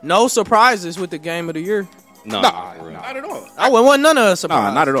 No surprises with the game of the year. No. Nah, for real. Not at all. I wasn't none of us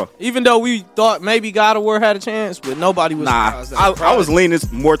surprised. Nah, not at all. Even though we thought maybe God of War had a chance, but nobody was Nah, surprised. I was leaning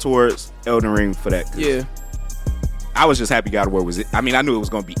more towards Elden Ring for that. 'cause Yeah. I was just happy God of War was it. I mean, I knew it was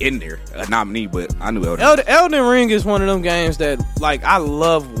going to be in there, a nominee, but I knew Elden Ring. Elden Ring is one of them games that like I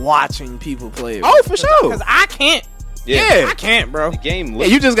love watching people play it. Oh, for sure. Because I can't. Yeah. I can't, bro. The game Yeah, looks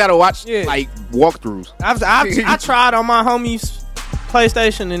you just got to watch, Yeah. like, walkthroughs. I tried on my homie's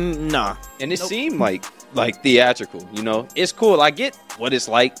PlayStation and nah. and it seemed like theatrical, you know. It's cool. I get what it's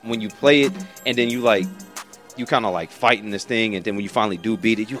like when you play it and then you kind of like fighting this thing, and then when you finally do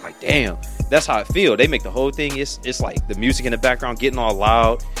beat it, you're like, damn, that's how it feel. They make the whole thing, it's like the music in the background getting all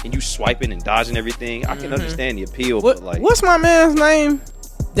loud and you swiping and dodging everything. I can understand the appeal, but like, What's my man's name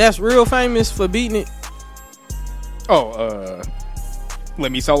that's real famous for beating it?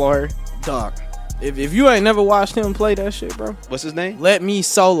 Let Me Solo Her. Dog. If you ain't never watched him play that shit, bro, what's his name? let me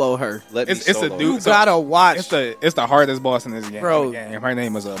solo her. Let It's me a solo. dude. You gotta watch, It's the hardest boss in this game. Bro. Her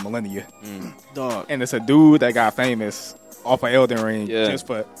name is Millennia, dog. and it's a dude that got famous off of Elden Ring Yeah. just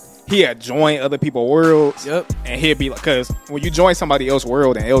for he had joined other people's worlds. Yep. And he'd be like, because when you join somebody else's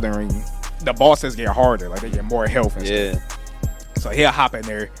world in Elden Ring, the bosses get harder, like they get more health and Yeah, stuff. So he'll hop in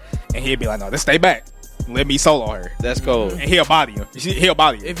there and he'd be like, no, just stay back. Let me solo her. that's cold. And he'll body him. He'll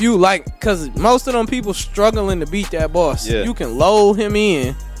body him. If you like, cause most of them people struggling to beat that boss, Yeah. you can load him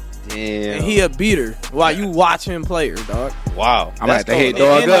in Damn. and he a beater while you watch him play her, dog. Wow. I'm gonna have to hit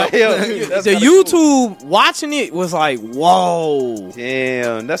cold. dog up. That's The kinda YouTube watching it was like, whoa. cool.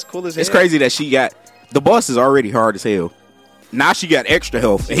 Damn, that's cool as hell. It's crazy that she got, the boss is already hard as hell. Now she got extra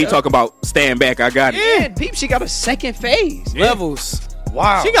health. And he talking about stand back, I got it. Yeah, peep, she got a second phase. Levels.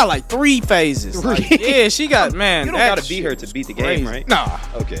 Wow. She got like 3 phases. Like, yeah, she got, man. You don't that gotta beat her shit to was beat the crazy. game, right? Nah,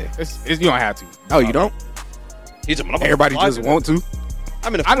 Okay. you don't have to. Oh, you don't? Everybody just want to. I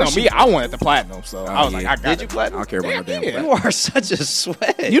mean, I know me. I wanted the platinum, so I was like, I got Did it. you platinum? I don't care about no damn platinum. You are such a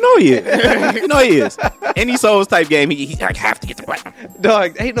sweat. You know he is. You know he is. Any Souls type game, he like have to get the platinum.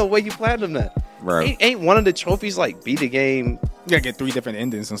 Dog, ain't no way you platinum that. Bro. Ain't one of the trophies like beat the game? You gotta get 3 different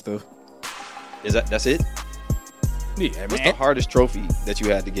endings and stuff. That's it? Yeah, What's man. the hardest trophy that you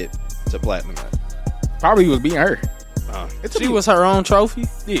had to get to platinum at? Probably was beating her. She was her own trophy.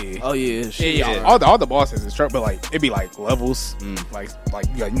 Yeah. Oh yeah, Yeah. All the bosses is trophy, but like it'd be like levels, like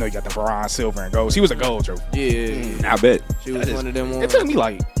you got the bronze, silver, and gold. She was a gold trophy. Yeah, I bet. she was one of them It ones. took me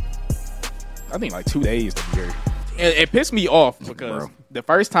I think 2 days to beat her. It pissed me off because the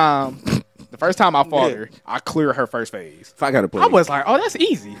first time I fought her, I cleared her first phase. If I gotta play, I was like, oh, that's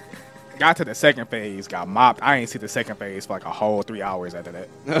easy. Got to the second phase, got mopped. I ain't see the second phase for like a whole 3 hours after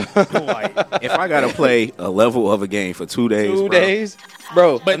that. Like, if I gotta play a level of a game for 2 days, 2 bro, days?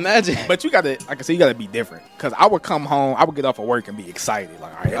 Bro, but imagine. But you gotta, like I said, you gotta be different. Cause I would come home, I would get off of work and be excited.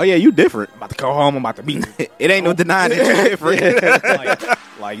 Like, all right, Oh yeah, you different. I'm about to go home, I'm about to beat you. It ain't no denying that you different.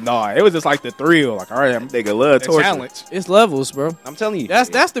 like, nah, it was just like the thrill. Like, all right, I'm Nigga love the torture. challenge. It's levels, bro. I'm telling you.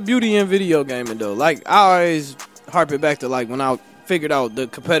 That's the beauty in video gaming though. Like I always harp it back to like when I figured out the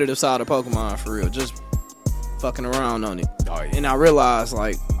competitive side of Pokemon for real, just fucking around on it. Oh, yeah. And I realized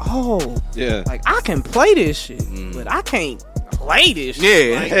like, oh, Yeah. like I can play this shit, but I can't play this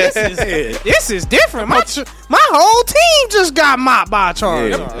shit. Yeah. Like, this is different. My whole team just got mopped by a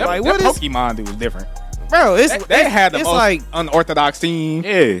Charizard. Yeah. Like what that is, Pokemon dude was different. bro? It's They had the it's most like unorthodox team.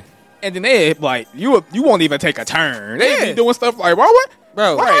 Yeah. And then they like you won't even take a turn. They Yeah. be doing stuff like, bro, what?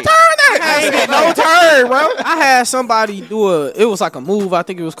 bro. What my turn at? I ain't get no turn, bro. I had somebody do it was like a move, I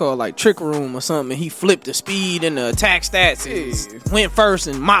think it was called like Trick Room or something, and he flipped the speed and the attack stats and went first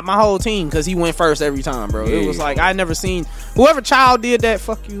and mopped my whole team because he went first every time, bro. It was like, I never seen, whoever child did that,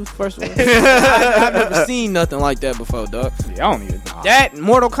 fuck you, first of all. I've never seen nothing like that before, dog. Yeah, I don't even. Nah. That,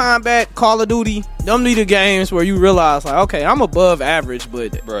 Mortal Kombat, Call of Duty, them need the games where you realize, like, okay, I'm above average,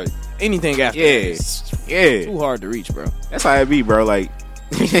 but Right. anything after that is too hard to reach, bro. That's how it be, bro. Like,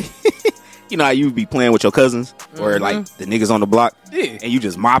 you know how you be playing with your cousins or like the niggas on the block, and you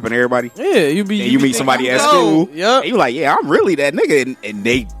just mopping everybody. Yeah, you meet somebody at school, Yep. and you like, yeah, I'm really that nigga, and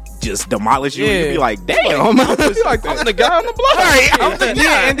they just demolish you. And you Yeah. be like, damn, I'm the guy on the block. Right, I'm the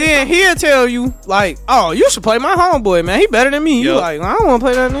guy. And then he'll tell you, like, oh, you should play my homeboy, man. He better than me. You Yup. like, I don't want to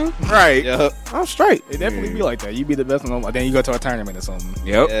play that nigga. Right. Yep. I'm straight. It definitely be like that. You be the best one, then you go to a tournament or something.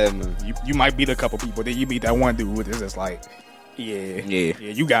 Yep. Yeah, man. You might beat a couple people, then you beat that one dude. It's just like, yeah,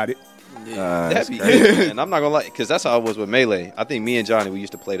 you got it. That'd be it, man. I'm not gonna lie, because that's how I was with Melee. I think me and Johnny, we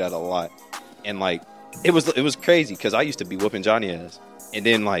used to play that a lot, and like it was crazy because I used to be whooping Johnny ass, and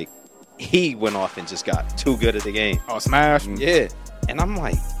then like he went off and just got too good at the game. Oh, Smash. Yeah, and I'm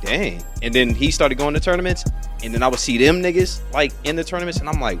like, dang. And then he started going to tournaments, and then I would see them niggas like in the tournaments, and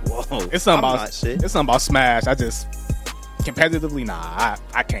I'm like, whoa, It's something I'm about not shit. It's something about Smash. I just competitively, nah,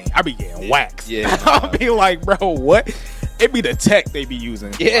 I can't. I be getting waxed. Yeah. I'll be like, bro, what? It be the tech they be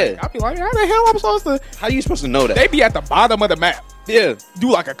using. Yeah. Like, I'll be like, how the hell I'm supposed to? How you supposed to know that? They be at the bottom of the map. Yeah.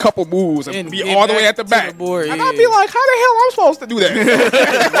 Do like a couple moves and, And be get all the way back at the to back. the board, and yeah. I'll be like, how the hell I'm supposed to do that?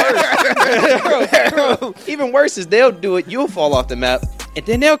 Bro, even worse is they'll do it, you'll fall off the map, and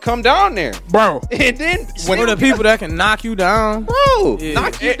then they'll come down there. Bro, And then When the people that can knock you down, bro, Yeah.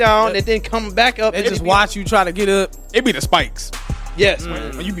 knock you down and then come back up. they just watch you try to get up. it be the spikes. Yes,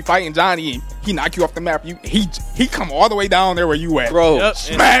 When you be fighting Johnny and he knock you off the map, he come all the way down there where you at. bro. Yep.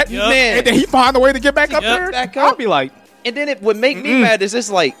 Smack, Yep. Man. and then he find a way to get back up Yep. there. Back I'll up. be like, And then it would make me mad is it's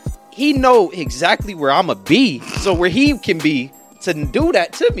like he know exactly where I'ma be, so where he can be to do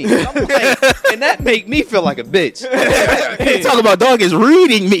that to me. And I'm like, and that make me feel like a bitch. They talk about dog is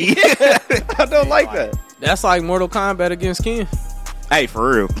reading me. I don't like that. That's like Mortal Kombat against Ken. Hey,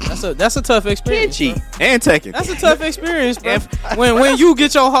 for real. That's a tough Can't experience. cheat. bro. And Tekken. That's a tough experience, bro. when you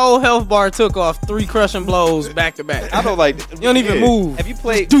get your whole health bar took off 3 crushing blows back to back. I don't like. You don't even move. Have you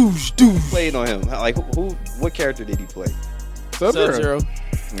played Douche. played on him? Like who? What character did he play? Sub-Zero.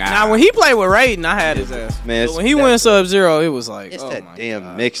 Now, when he played with Raiden, I had his ass. Man, But when he went Sub-Zero, it was like, It's oh that my damn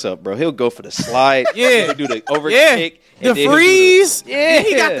God. mix up, bro. He'll go for the slide. Yeah. He'll do the over Yeah. kick. The and then he'll do freeze. the- Then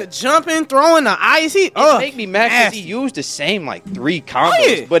he got Yeah. the jumping, throwing the ice. It It make me mad because he used the same like 3 combos,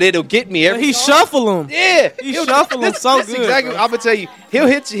 yeah. but it'll get me every He time. shuffle them. Yeah, He shuffle them so that's good, exactly. bro. I'm gonna tell you, he'll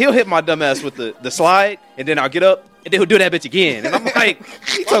hit my dumb ass with the slide, and then I'll get up, and then he'll do that bitch again, and I'm like,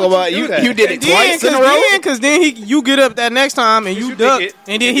 You talk about you did it twice in a row. Because then you get up that next time and you you duck, dig it,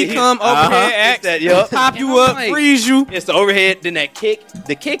 and then he and come then- overhead It's axe, that, yup. pop And you I'm up, like- freeze you. it's the overhead, then that kick.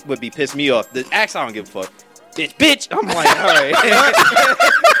 The kick would be piss me off. The axe, I don't give a fuck. Bitch. I'm like, all right.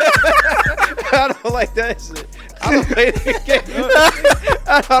 I don't like that shit. I don't play the game.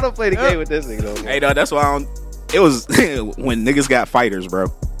 I don't play the game with this nigga though. Hey, no, that's why I don't. It was when niggas got fighters, bro.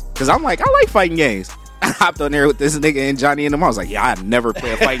 Because I'm like, I like fighting games. I hopped on there with this nigga and Johnny and them. I was like, yeah, I'd never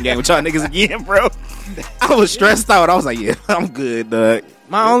play a fighting game with y'all niggas again, bro. I was stressed out. I was like, yeah, I'm good, dog.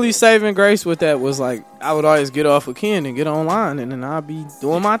 My only saving grace with that was like I would always get off with Ken and get online, and then I'd be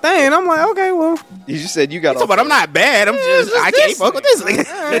doing my thing. And I'm like, okay, well, You just said you got off. But I'm not bad. I'm just I can't fuck with this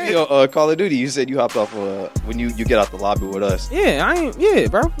nigga. You know, Call of Duty. You said you hopped off when you get out the lobby with us. yeah, I ain't, yeah,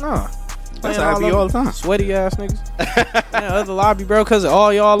 bro, nah. That's how I be all the time. Sweaty ass niggas. Yeah, other lobby, bro, because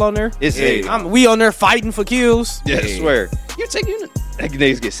all y'all on there. It's We on there fighting for kills. Yeah, I swear. You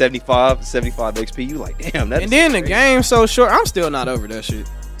niggas get 75 XP. You like, damn, that's And then the crazy. game's so short. I'm still not over that shit.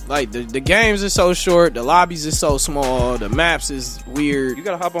 Like, the games is so short. The lobbies is so small. The maps is weird. You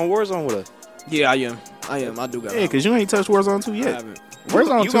gotta hop on Warzone with us. Yeah, I am. I do got Yeah, because you ain't touched Warzone 2 I yet. haven't.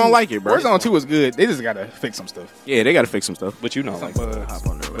 Warzone You 2, gonna like it, bro. Warzone 2 is good. They just gotta fix some stuff. Yeah, they got to fix some stuff. But you know, like, Hop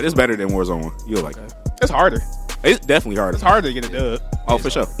on there. But it's better than Warzone 1. You'll like it. It's harder. It's definitely harder. It's harder to get a dub. Oh, for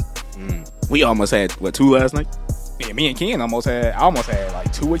sure. We almost had, 2 last night? Yeah, me and Ken almost had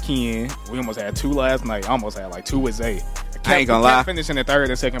like 2 with Ken. We almost had 2 last night. I almost had like 2 with Zay. I ain't gonna We lie. kept finishing in 3rd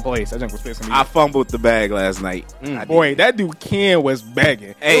and 2nd place. That junk was pissing me I off. fumbled the bag last night. Boy, that dude Ken was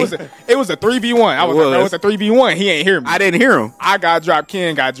begging. Hey. It was a 3v1. I was like, no, it's a 3v1. He ain't hear me. I didn't hear him. I got dropped.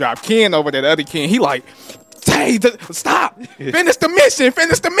 Ken got dropped. Ken over there, the other Ken. He like, Tay, stop. Finish the mission.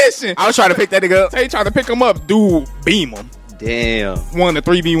 Finish the mission. I was trying to pick that nigga up. Tay trying to pick him up. Dude, beam him. damn. Won the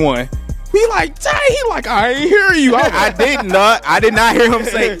 3v1. We like, Tay. He like, I ain't hear you. I did not hear him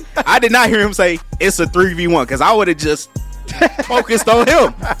say. I did not hear him say it's a 3v1 because I would have just focused on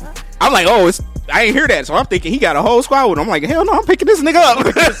him. I'm like, oh, I ain't hear that, so I'm thinking he got a whole squad with him. I'm like, hell no, I'm picking this nigga up.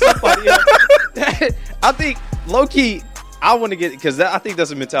 I think low key, I want to get because I think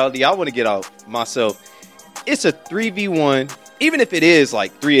that's a mentality I want to get out myself. It's a 3v1. Even if it is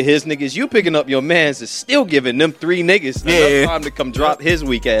like 3 of his niggas, you picking up your mans is still giving them 3 niggas enough time to come drop his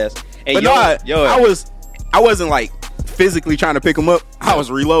weak ass. And But I wasn't like physically trying to pick him up. I was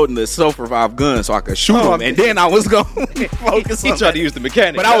reloading the self-revive gun so I could shoot him, and then I was going to focus he on tried that. to use the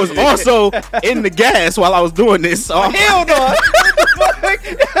mechanic. But I was also in the gas while I was doing this. So hell no. What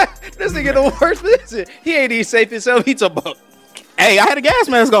the fuck? This nigga the worst. Listen, he ain't even safe himself. He's a buck. hey, I had a gas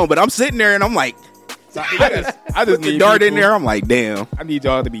mask on, but I'm sitting there and I'm like, I put just the need dart in people- there. I'm like, damn. I need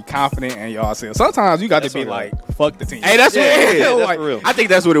y'all to be confident in y'all selves. Sometimes you got to be like, fuck the team. Hey, that's what it is. Yeah, that's Like, for real. I think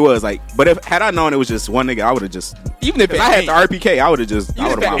that's what it was. Like, but had I known it was just one nigga, I would have just. Even if If I had the RPK, I would have just. I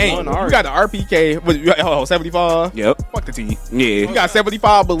would have you got the RPK. What, you got 75. Yep. Fuck the team. Yeah. You got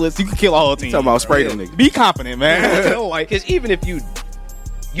 75 bullets. You can kill a whole team. Talking about spray them niggas. Be confident, man. Like, Because even if you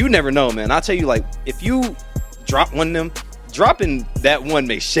never know, man. I tell you, like, if you drop one of them, dropping that one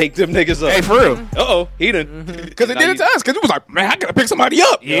may shake them niggas up. Hey, for real. Uh-oh, he done. because it did it to us. Because it was like, man, I gotta pick somebody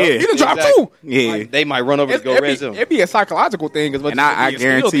up. Yeah. You done dropped Exactly. 2. Yeah. Like, they might run over to go res him. It'd be a psychological thing. As much And as I it'd be a skill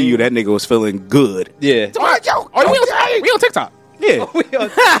guarantee thing. you that nigga was feeling good. Yeah. All right, yo, we on TikTok. Yeah.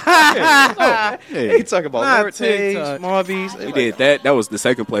 He talking about Not Lord TikTok. Marvies. We did that. That was the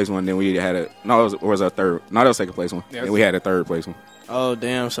second place one. Then we had it was our third. No, that was second place one. Yes. Then we had a third place one. Oh,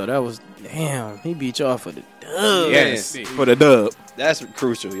 damn. So that was, damn. He beat y'all for the dub. Yes, for the dub. That's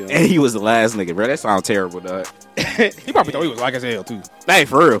crucial, yo. And he was the last nigga, bro. That sounds terrible, dog. He probably thought he was like as hell, too. Hey,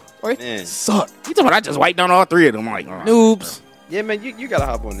 for real. Man. Suck. You talking about I just wiped down all 3 of them? I'm like, oh. Noobs. Yeah, man, you gotta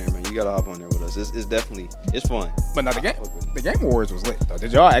hop on there, man. You gotta hop on there with us. It's definitely, it's fun. But now the Game Awards was lit, though.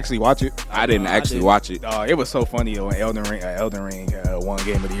 Did y'all actually watch it? I didn't actually watch it. It was so funny, though, when Elden Ring won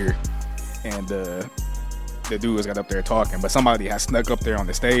Game of the Year. And the dudes got up there talking, but somebody had snuck up there on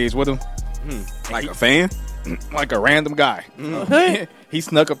the stage with him. Like a fan? Like a random guy. He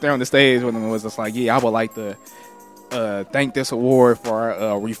snuck up there on the stage with him and was just like, yeah, I would like to thank this award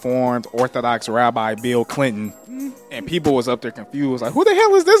for Reformed Orthodox Rabbi Bill Clinton. And people was up there confused, like, who the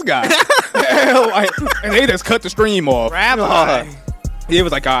hell is this guy? Like, and they just cut the stream off. Rabbi. He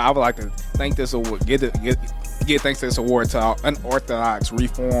was like, I would like to thank this award, give thanks to this award to unorthodox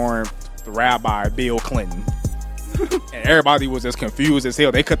Reformed Rabbi Bill Clinton. And everybody was just confused as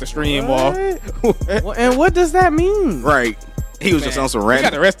hell. They cut the stream off. Well, and what does that mean? Right. He was just on some He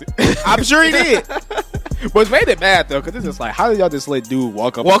got random. arrested. I'm sure he did. But it made it bad though, because it's just like, how did y'all just let dude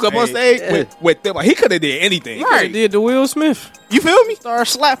walk up on stage? with them? Like, he could have did anything. Right. Did the Will Smith. You feel me? Start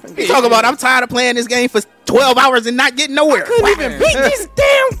slapping. He talking about I'm tired of playing this game for 12 hours and not getting nowhere. Couldn't even beat this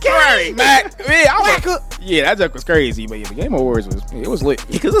damn game. Mac, yeah, that joke was crazy. But yeah, the Game Awards was lit.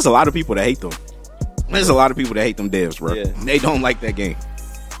 Because there's a lot of people that hate them. There's a lot of people that hate them devs, bro. Yeah. They don't like that game.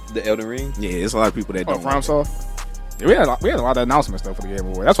 The Elden Ring. Yeah, there's a lot of people that don't. FromSoft. We had a lot of announcements though for the Game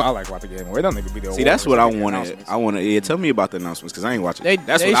Awards. That's why I like about the Game Awards. It doesn't even be the awards. See, that's what I It's the wanted. announcements. I want to. Yeah, tell me about the announcements because I ain't watching. They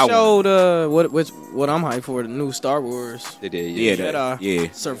That's they what I want. showed what I'm hyped for, the new Star Wars They did. Yeah, Yeah. yeah,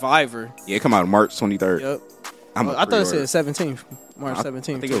 Survivor. yeah. Come out March 23rd. Yep. I'm I thought it said 17th, March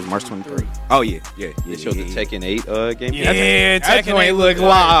 17th. I think it was March 23rd. Oh yeah. They showed the Tekken 8 game. Yeah, Tekken Tekken 8 8 look look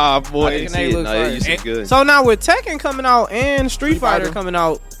live, boy. I didn't Tekken see 8 it. look No, fire. it used to be good. So now with Tekken coming out and Street Fighter Fighter. coming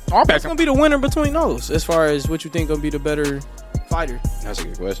out, All back. what's gonna be the winner between those? As far as what you think gonna be the better fighter? That's a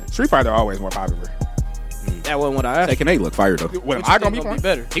good question. Street Fighter always more popular. That wasn't what I asked. Tekken 8 look fire though. What What am you I think gonna be gonna for?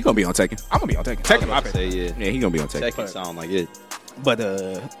 better? He gonna be on Tekken. I'm gonna be on Tekken. I was Tekken, about my to pick. say, yeah. Yeah, he gonna be on Tekken. Tekken sound like it. But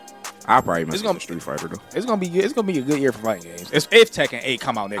I'll probably mess It's with gonna- Street Fighter though. it's gonna be good. It's gonna be a good year for fighting games. If Tekken 8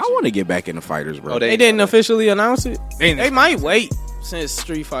 come out next I year. want to get back into fighters, bro. Oh, They didn't officially announce it. They They might wait since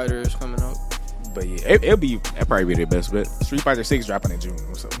Street Fighter is coming out. But yeah, it'll be That probably be their best bet. Street Fighter 6 dropping in June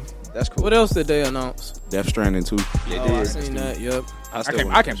or something. That's cool. What else did they announce? Death Stranding 2. They Oh, did. I seen that. Yep. I still can't,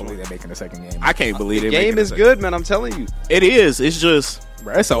 wanna I can't finish believe they're making a second game. I can't believe The it. game is good, man. I'm telling you. It is. It's just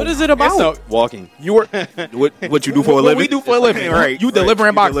Bro, it's What is it about? It's Walking. you were what you do for a What living. we do for a living, right? You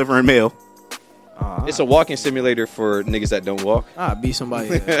delivering boxes. delivering mail. It's a walking simulator for niggas that don't walk. I'll beat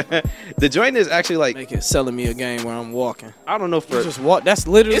somebody up. The joint is actually like, Make it selling me a game where I'm walking. I don't know You for just walk. That's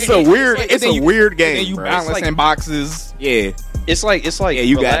literally. It's a weird. like- It's and a then weird And game. then you bro. balancing like- boxes. Yeah, it's like yeah.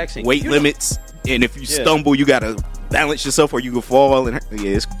 You relaxing. got weight You know- limits, and if you Yeah. stumble, you gotta balance yourself, or you can fall. And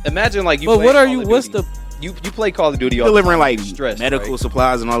yeah, it's Imagine like you. But play what are Call you? of What's Duty. the? You play Call of Duty all the delivering time, like you're stressed, medical right?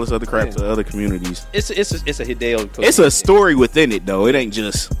 supplies and all this other crap Yeah. to other communities. It's a Hideo. It's a Kojima story within it, though. It ain't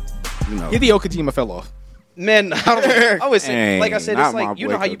just Hideo Kojima fell off. Man, I always say, Dang, like I said, not it's my like you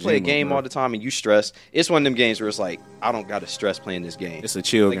boy know how you play a Kojima, game bro. all the time and you stress. It's one of them games where it's like I don't got to stress playing this game. It's a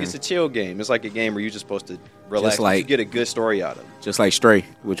chill like game. it's a chill game. It's like a game where you're just supposed to relax. Just like- you get a good story out of it. Just like Stray,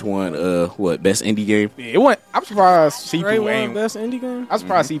 which won what best indie game? Yeah, it went. I'm surprised Stray Sifu won ain't. best indie game. I'm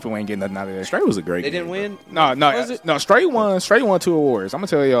surprised Sifu ain't getting nothing out of there. Stray was a great. They game, didn't bro. win. No, Was it? no. Stray won 2 awards. I'm gonna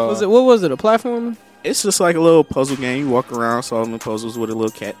tell y'all. What was it? A platformer? It's just like a little puzzle game. You walk around solving the puzzles with a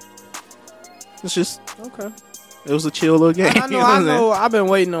little cat. It's just Okay. it was a chill little game. I you know. what I I'm saying? know. I've been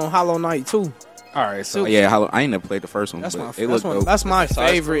waiting on Hollow Knight too. All right, so Yeah, I ain't never played the first one. That's but my. it That's, looked one, dope. that's my It's a side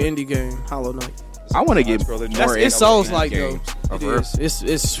favorite indie game. Hollow Knight. I want to get Side-scroller. more. That's- It's Souls like though. games. Oh, It for real? is.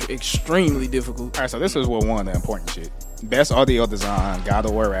 It's extremely difficult. all right, so this is what won the important shit. Best audio design, God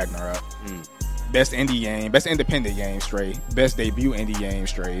of War Ragnarok. Best indie game, best independent game, Stray. Best debut indie game,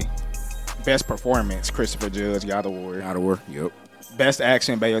 Stray. Best performance, Christopher Judge, God of War. Out of work. Yep. Best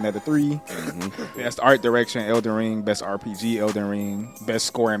action, Bayonetta 3. Best art direction, Elden Ring. Best RPG, Elden Ring. Best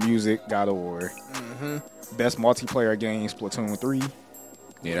score and music, God of War. Best multiplayer game, Splatoon 3.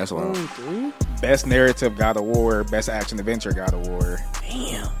 Yeah, that's what. Best narrative, God of War. Best action adventure, God of War.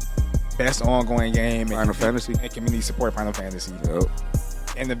 Damn. Best ongoing game, Final Fantasy. and community support, Final Fantasy. Yep.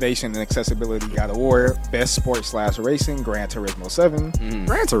 Innovation and accessibility, God of War. Best sports / racing, Gran Turismo 7.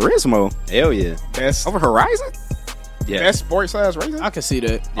 Gran Turismo Hell yeah. Best over Horizon. Yeah. best sports / racing. I can see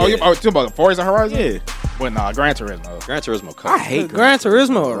that. Oh, you talking about Forza Horizon? Yeah. But nah, Gran Turismo. Gran Turismo. I hate Gran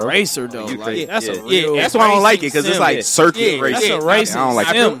Turismo a racer though. You Like, think- that's a yeah. real. That's why I don't like it because it's sim. like circuit Yeah, racing. that's a racing I don't like.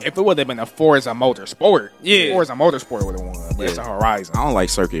 sim. If it would have been a Forza Motorsport, Yeah. Forza Motorsport would have won. But it's a Horizon. I don't like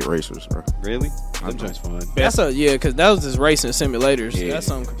circuit racers, bro. Really? I That know. joint's fun. That's a because that was just racing simulators. Yeah. That's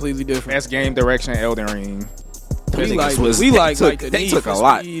something completely different. Best game direction, Elden Ring. We Niggas like was- we they like took- like the they Need took for a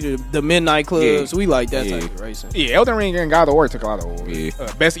lot. Speed, the Midnight Clubs. Yeah. We like that Yeah. type of racing. Yeah, Elden Ring and God of War took a lot of awards. Yeah.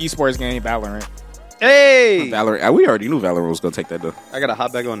 Best esports game, Valorant. Hey, Valorant. We already knew Valorant was gonna take that though. I gotta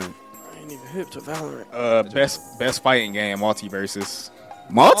hop back on it. I ain't even hip to Valorant. Best fighting game, Multiverses.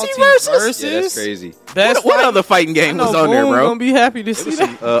 Multiverses. Yeah, that's crazy. Best What fight- other fighting game I was know on there, Boone bro? gonna be happy to see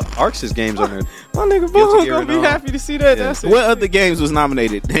that. Arx's games on there. My nigga Guilty Boone Gear gonna and be all. happy to see that. Yeah. That's it. What other games was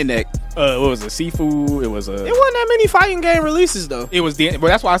nominated in that? What was it? Sifu. It was It wasn't that many fighting game releases though. It was the. But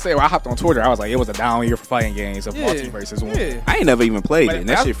that's why I said when I hopped on Twitter, I was like, it was a down year for fighting games. Of Yeah. Multiverses won. Yeah. I ain't never even played But it. And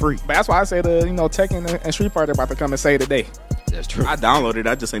that shit free. But that's why I said, Tekken and Street Fighter about to come and save the day. That's true. I downloaded it.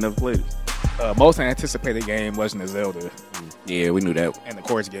 I just ain't never played it. Most anticipated game, Legend of Zelda, Yeah, we knew that. and the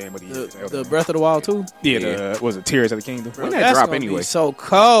course game of the year. The Breath of the Wild too. yeah, was it Tears of the Kingdom? When that That's drop gonna be anyway? so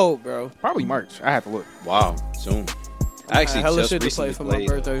cold, bro. Probably March. I have to look. Wow, soon. I actually hella just shit to recently play for my played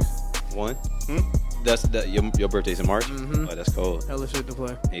birthday. one. That's your birthday's in March. Mhm. Oh, that's cold. Hella shit to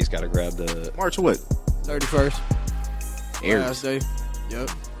play. He's got to grab the. March what? 31st. Aries. Last day. Yep.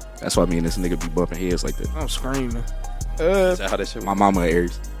 That's why me and this nigga be bumping heads like that. I'm screaming. Is that how that shit? My mama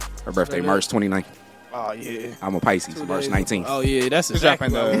Aries. Her birthday March 29th. Oh yeah. I'm a Pisces, 2 March days 19th. Oh yeah, that's It's exactly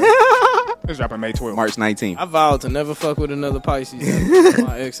dropping what I It's dropping May 12th. March 19th. I vowed to never fuck with another Pisces. After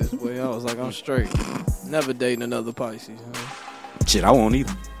my exes, boy. I was like, I'm straight. Never dating another Pisces. Huh? Shit, I won't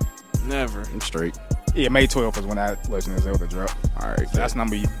either. Never. I'm straight. Yeah, May 12th is when that Legend of Zelda drop. All right. So that's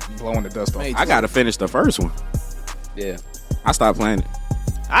number blowing the dust off. May I gotta finish the first one. Yeah. I stopped playing it.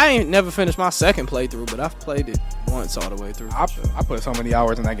 I ain't never finished my second playthrough, but I've played it once all the way through. I put so many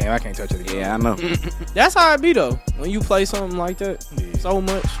hours in that game, I can't touch it again. Yeah, I know. That's how it be though. When you play something like that so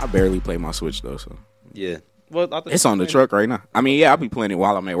much. I barely play my Switch though, so Yeah. Well, I think it's on the truck right now. I mean, yeah, I'll be playing it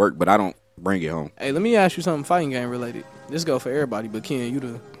while I'm at work, but I don't bring it home. Hey, let me ask you something fighting game related. This go for everybody, but Ken, you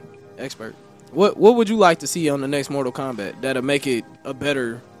the expert. What would you like to see on the next Mortal Kombat that'll make it a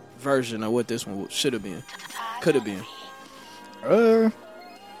better version of what this one should have been? Could have been.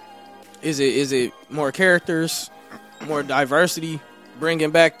 Is it more characters, more diversity, bringing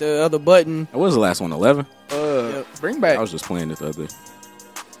back the other button? What was the last one? 11? Bring back. I was just playing it the other day.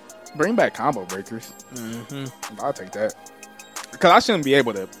 Bring back combo breakers. Mm-hmm. I'll take that. Because I shouldn't be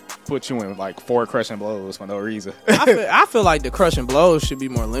able to put you in like 4 crushing blows for no reason. I feel like the crushing blows should be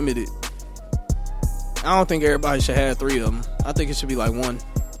more limited. I don't think everybody should have 3 of them. I think it should be like 1.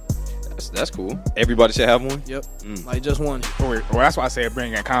 that's cool. Everybody should have one. Yep, like just 1. Well, that's why I said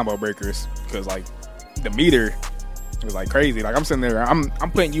bring in combo breakers. Because like the meter was like crazy. Like I'm sitting there, I'm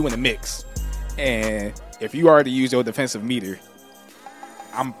putting you in the mix. And if you already use your defensive meter,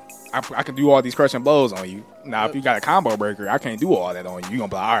 I can do all these crushing blows on you. Now, if you got a combo breaker, I can't do all that on you. You're going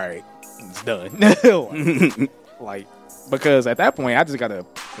to be like, all right, it's done. Like, because at that point, I just got to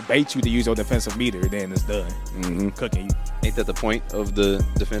bait you to use your defensive meter, then it's done. Cooking you. Ain't that the point of the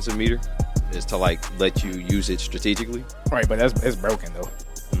defensive meter? Is to like let you use it strategically? Right, but it's broken though.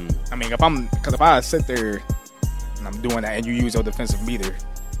 I mean, if I sit there and I'm doing that and you use your defensive meter,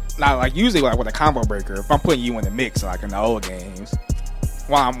 not like usually like with a combo breaker, if I'm putting you in the mix like in the old games,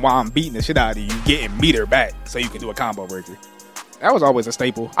 while I'm beating the shit out of you, you getting meter back so you can do a combo breaker. That was always a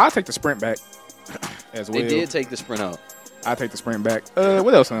staple. I'll take the sprint back as well. They did take the sprint out. I'll take the sprint back.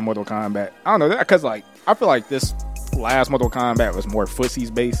 What else in Mortal Kombat? I don't know, because like I feel like this last Mortal Kombat was more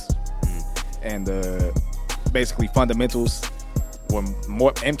footsies based and basically fundamentals. When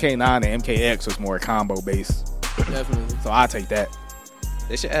more MK9 and MKX was more combo based. Definitely. So I'll take that.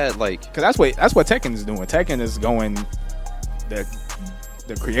 They should add like, because that's what Tekken is doing. Tekken is going.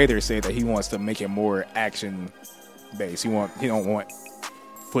 The creator said that he wants to make it more action based. He don't want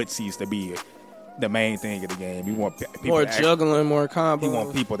footsies to be the main thing of the game. He want people more to juggling, more combo. He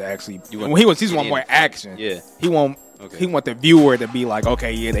want people to actually. He want more fight. action. Yeah. He want the viewer to be like,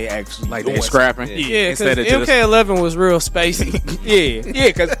 okay, yeah, they actually Like doing they're scrapping. Yeah, instead of MK11 was real spacey. yeah,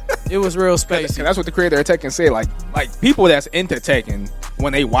 because It was real spacey. that's what the creator of Tekken said. Like people that's into Tekken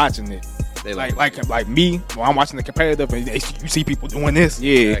when they watching it, they like me when I'm watching the competitive and you see people doing this.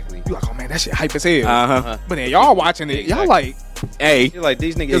 Yeah. exactly. You like, oh man, that shit hype as hell. Uh-huh. But then y'all watching it, y'all like, Hey, You're like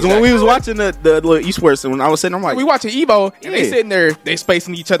these niggas. because when we was watching the little esports, and when I was sitting, I'm like, we watching Evo and they Yeah. sitting there, they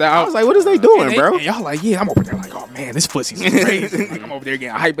spacing each other out. I was like, what is they doing, and bro? And y'all like, yeah, I'm over there like, oh man, this pussy's crazy. Like I'm over there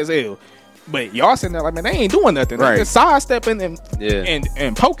getting hype as hell. But y'all sitting there like, man, they ain't doing nothing. They Right. just sidestepping and Yeah.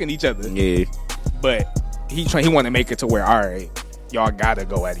 and poking each other. Yeah. But he want to make it to where, all right, y'all gotta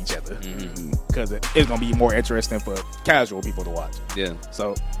go at each other because it's gonna be more interesting for casual people to watch. Yeah.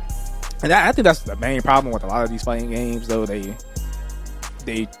 So, and I think that's the main problem with a lot of these fighting games, though.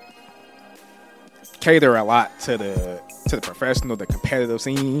 They cater a lot to the professional, the competitive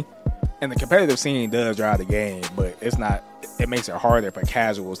scene, and the competitive scene does drive the game, but it's not. It makes it harder for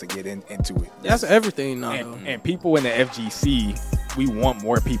casuals to get into it. That's everything now. And people in the FGC, we want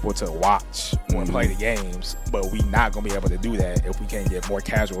more people to watch or play the games, but we not gonna be able to do that if we can't get more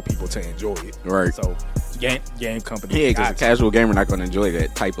casual people to enjoy it. Right. So game companies, Yeah, because got a casual gamer not going to enjoy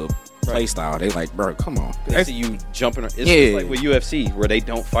that type of play style. They like, bro, come on. They see you jumping. It's Yeah. like with UFC where they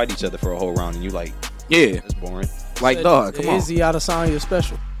don't fight each other for a whole round, and you like, Yeah. it's boring. Like, dog, come on. Izzy Adesanya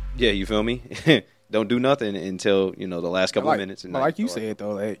special. Yeah, you feel me? Don't do nothing until the last couple of minutes. And But like you said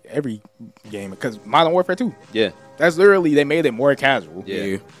though, like every game, because Modern Warfare 2, yeah, that's literally they made it more casual.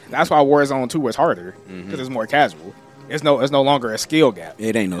 yeah, That's why Warzone 2 is harder because it's more casual. It's no longer a skill gap.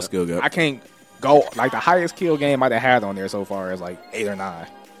 It ain't no skill gap. I can't go like the highest kill game I've had on there so far is like 8 or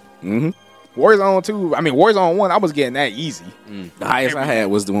 9. Warzone 2, I mean Warzone 1, I was getting that easy. The highest I had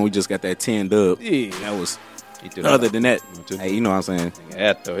was the one we just got that 10 dub. Yeah. That was, He threw other that than that, too. hey, you know what I'm saying?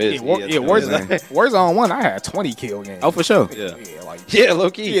 Warzone 1, I had 20 kill games. Oh, for sure. Yeah, Yeah, low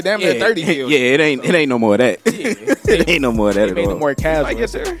key. damn near 30 kills. Yeah, it ain't no more of that. It ain't no more of that They at made it all. more casual. I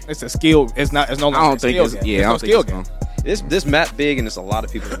get there. It's a skill. It's no I longer don't a think skill it's, game. I don't It's no think skill it's game. gone. This map big and it's a lot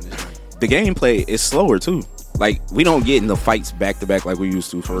of people in this game. The gameplay is slower too. Like, we don't get in the fights back to back like we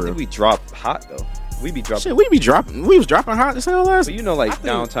used to, for I real. think we drop hot though. We be dropping. Shit, we was dropping hot as hell last. But you know, like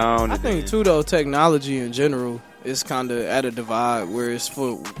downtown. I think too though, technology in general is kind of at a divide where it's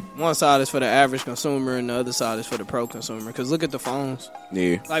for one side is for the average consumer and the other side is for the pro consumer. Because look at the phones.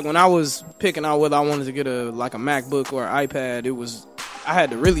 Yeah. Like when I was picking out whether I wanted to get a MacBook or an iPad, I had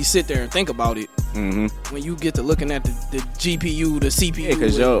to really sit there and think about it. Mm-hmm. When you get to looking at the GPU, the CPU, Yeah,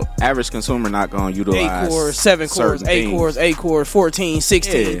 because your average consumer not going to utilize 8 cores, 7 cores, 8 cores, 14,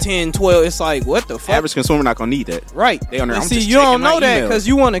 16, 10, 12. It's like, what the fuck? Average consumer not going to need that. Right. They on there, And I'm see, just you don't checking my know that email. because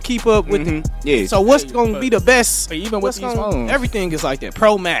you want to keep up with Yeah. So what's going to be the best? But even with these phones, everything is like that.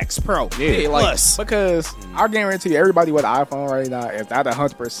 Pro Max, Pro, Yeah, like, Plus. because I guarantee everybody with an iPhone right now is not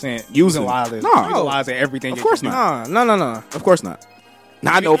 100% Using- utilizing everything. Of course not. No. Of course not.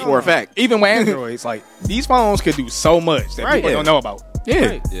 Now, I know for a fact. Even with Androids, like these phones could do so much that people don't know about. Yeah.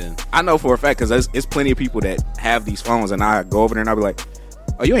 Right. Yeah. I know for a fact because it's plenty of people that have these phones, and I go over there and I'll be like,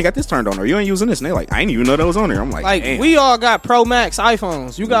 oh, you ain't got this turned on, or you ain't using this. And they're like, I ain't even know that was on there. I'm like, Like, damn. we all got Pro Max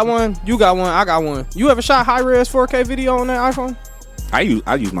iPhones. You got one, you got one, I got one. You ever shot high-res 4K video on that iPhone? I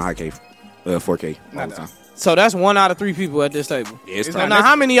use my high K, 4K all the time. So that's 1 out of 3 people at this table. Yeah, it's So time. now,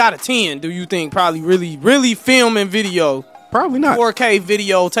 how many out of 10 do you think probably really film and video, Probably not. 4K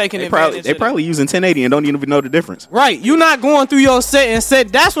video taking They advantage probably, of that? using 1080 and don't even know the difference. Right, you not going through your set and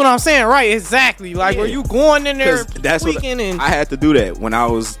set. That's what I'm saying. Right, exactly. Like, Yeah. were you going in there 'Cause that's what tweaking and I had to do that when I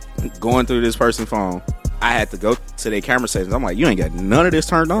was going through this person's phone. I had to go to their camera settings. I'm like, you ain't got none of this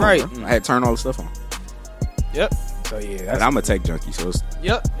turned on. Right. Bro. I had to turn all the stuff on. Yep. So yeah, But that's I'm a tech junkie, so it's,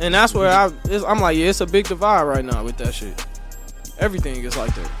 Yep, and that's where I'm like, yeah, it's a big divide right now with that shit. Everything is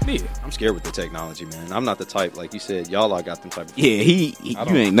like that. yeah. I'm scared with the technology, man. I'm not the type, like you said, y'all all got them type of yeah.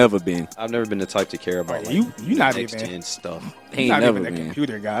 You ain't never been. I've never been the type to care about like, You not next even- gen stuff. He Not ain't never even a been.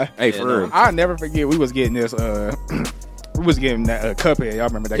 computer guy. Hey, Yeah, for no. real. I'll never forget we was getting this we was getting that Cuphead. Y'all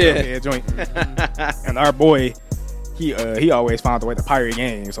remember that Yeah. Cuphead joint? And our boy, he always found a way to pirate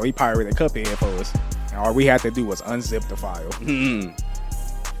games, so he pirated Cuphead for us. And all we had to do was unzip the file. Mm.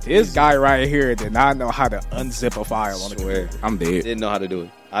 This guy right here did not know how to unzip a file on the Swear. computer. I'm dead. Didn't know how to do it.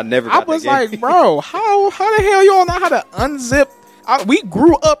 I never I got was that game. like, bro, how the hell you don't know how to unzip? We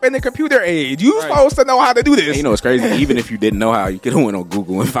grew up in the computer age. You supposed to know how to do this. And you know what's crazy? Even if you didn't know how, you could have went on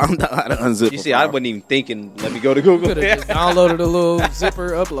Google and found out how to unzip. You a see, I file. wasn't even thinking, let me go to Google. Could have just downloaded a little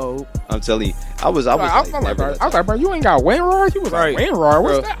zipper upload. I'm telling you, I was I like, was like, never bro, that I was like, bro, you ain't got WinRAR? You was Right. like, WinRAR?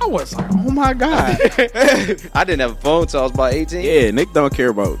 What's Bro. that? I was like, oh my God. I didn't have a phone until I was about 18. Yeah, Nick don't care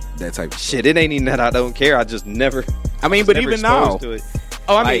about that type of shit. Shit, it ain't even that I don't care. I just never. I mean, was but never even now, exposed to it.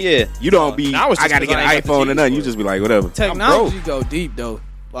 Oh, I mean, like, yeah. you don't be. Now it's I just got to 'cause get I an ain't got the iPhone or cheese nothing. for You it. just be like, whatever. Technology go deep though.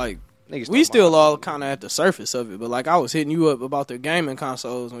 Like, Niggas we talking still about all kind of at the surface of it. But like, I was hitting you up about the gaming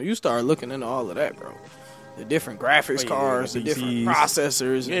consoles when you start looking into all of that, bro. The different graphics cards, the different PCs.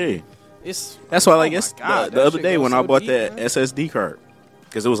 processors. Yeah. It's That's why, like, oh my it's God, the that other shit day goes when so I bought deep, that man. SSD card,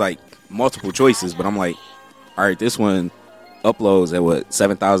 because it was like multiple choices, but I'm like, all right, this one uploads at what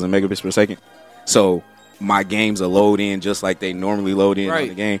 7,000 megabits per second, so my games will load in just like they normally load in on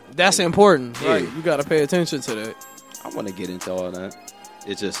the game. That's important. Yeah. Right. You got to pay attention to that. I want to get into all that.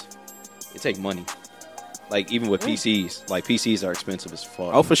 It take money. Like even with PCs, like PCs are expensive as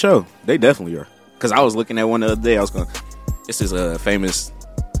fuck. Oh, for sure, they definitely are. Because I was looking at one the other day. I was going, this is a famous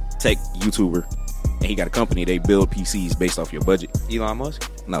tech YouTuber, and he got a company. They build PCs based off your budget. Elon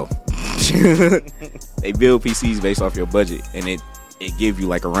Musk. No. They build PCs based off your budget, and it give you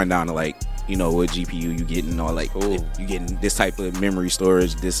like a rundown of like, you know, what GPU you getting, or like, Cool. you getting this type of memory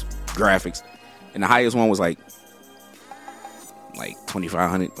storage, this graphics. And the highest one was like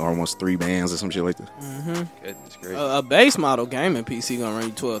 2,500 or almost 3 bands or some shit like that. Goodness gracious. A base model gaming PC gonna run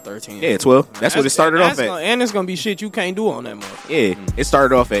you 12, 13. Yeah, 12. That's what it started off at. And it's gonna be shit you can't do on that motherfucker. Yeah, it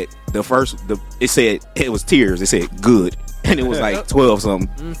started off at it said, it was tiers. It said good. And it was like 12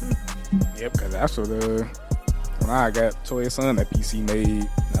 something. Yep, because that's what when I got Toy Son, that PC made.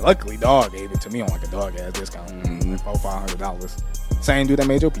 Now, luckily, Dog gave it to me on like a dog ass discount, $400-$500. Same dude that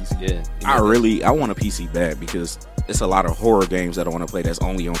made your PC. Yeah. I want a PC bad because it's a lot of horror games that I want to play that's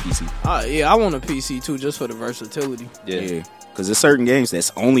only on PC. Yeah, I want a PC too, just for the versatility. Yeah. Because there's certain games that's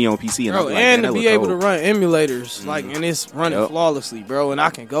only on PC. And, Bro, I'm like, and man, to that be look able to cold. run emulators, like, and it's running Yep. flawlessly, bro. And I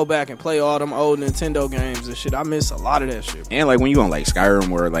can go back and play all them old Nintendo games and shit. I miss a lot of that shit. And like when you on like Skyrim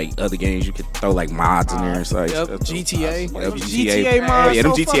or like other games, you could throw like mods in there and stuff. Yep, That's- GTA. Yep, GTA mods. Yeah,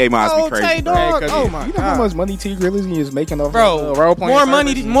 them so GTA mods be fucking crazy. OT, bro. dog. Hey, Oh my you know how god, much money T Grizzly is making off bro. role playing More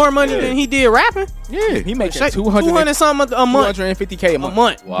money than he did rapping. Yeah, he making Shit, 200 something a month. 250K a A month.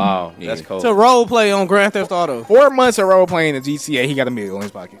 month Wow. Yeah. That's cold. to role play on Grand Theft Auto. 4 months of role playing in GTA, he got $1 million in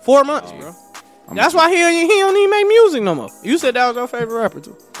his pocket. 4 months, bro. That's why he don't even make music no more. You said that was your favorite rapper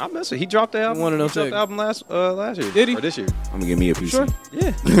too. I mess with. He dropped the album. One of them He dropped the album last year. Did he? Or this year? I'm gonna give me a PC. Sure.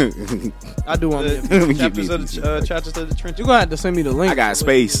 Yeah. I do want to. Chapters of the Trenches. You gonna have to send me the link. I got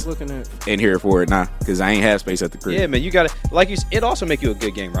space Looking at. in here for it now because I ain't have space at the crib. Yeah, man, you got to like you. It also make you a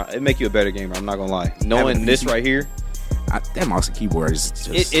good gamer. It make you a better gamer. I'm not gonna lie. Knowing this right here, that mouse and keyboard is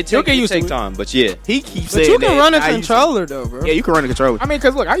just. it get used to take it. time, but yeah, He keeps But saying you can that, run a and I used to- controller though, bro. Yeah, you can run a controller. I mean,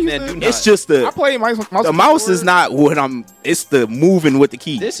 because look, I used Man, do to. not. It's just I the play mouse. the mouse is not what I'm. It's the moving with the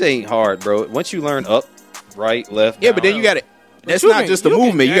key. this ain't hard, bro. Once you learn up, right, left. Yeah, but then down, you got to. That's you not can- just the you can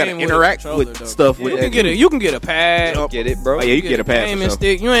movement. You got to game with a interact controller, with though. stuff. You With can that. get it. You can get a pad. get it, bro. Oh, yeah, you can get a pad. Game for and sure.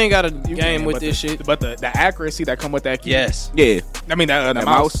 stick. You ain't got to You game can, with but this the, shit. But the accuracy that come with that key. Yes, Yeah, I mean the That mouse.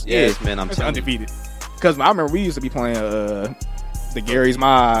 mouse? yes, man. I'm It's telling you. undefeated. Because I remember we used to be playing the Gary's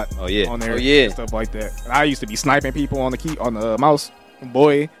mod. Oh yeah, On there. oh yeah. and stuff like that. And I used to be sniping people on the key on the mouse.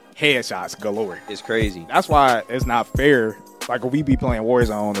 Boy, headshots galore. It's crazy. That's why it's not fair. Like if we be playing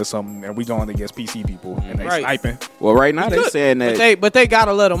Warzone or something, and we going against PC people and they Right. sniping. well, right now they Good. saying that But they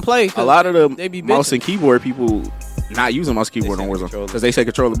gotta let them play. 'cause a lot of they be the mouse bitching. and keyboard people not using mouse and keyboard They on say Warzone controller. because they say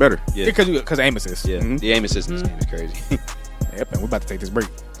controller better. Yeah, Because aim assist. yeah. Mhm. The aim assist in this game is crazy. Yep, and we're about to take this break.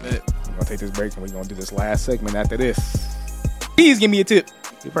 Bet. We're gonna take this break and we're gonna do this last segment after this. Please give me a tip.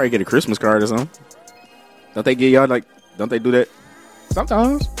 You probably get a Christmas card or something. Don't they get y'all like? Don't they do that?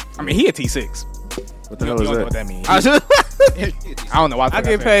 Sometimes. I mean, he a T6. What the You hell don't is know that? what that means. I I don't know why. I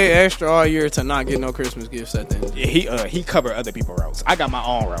get paid extra all year to not get no Christmas gifts at the end. Yeah, he cover other people routes. I got my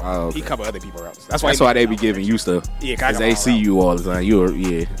own route. Oh, okay. He cover other people routes. That's why they be giving you stuff. Yeah, Because they see you all the time. You're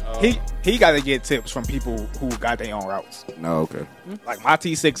yeah. He got to get tips from people who got their own routes. No, okay. Like my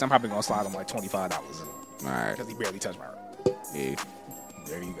T6, I'm probably gonna slide him like $25 All right. because he barely touched my route. Yeah.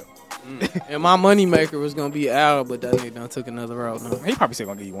 There you go. And my money maker was gonna be Al, but that nigga done took another route now. He probably still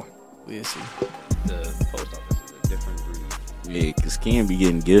gonna give you one. We'll see. The post office is a different breed. Yeah, because Ken be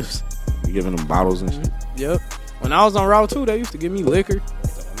getting gifts. Be giving them bottles and shit. Yep. When I was on Route 2, they used to give me liquor,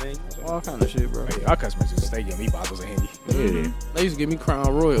 So, man, all kind of shit, bro. Hey, our customers just stay giving me bottles of Henny. Yeah. They used to give me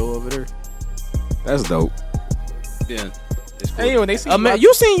Crown Royal over there. That's dope. yeah, it's cool. Hey, when they see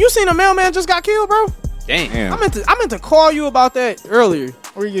You seen a mailman just got killed, bro? Damn. Damn. I meant to call you about that earlier.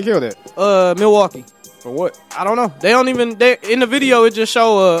 where you get killed at? Milwaukee. For what? I don't know. They in the video it just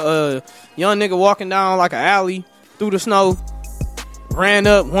show a young nigga walking down like an alley through the snow. Ran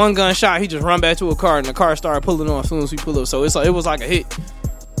up, one gunshot, he just run back to a car and the car started pulling on as soon as he pulled up. So it was like a hit.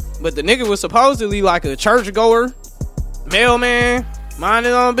 But the nigga was supposedly like a church goer, mailman, mind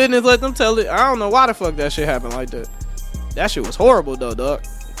his own business, let them tell it. I don't know why the fuck that shit happened like that. That shit was horrible though, dog.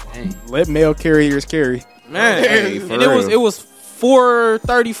 Dang. Let mail carriers carry. Man, Hey, for and it real. was 4:30,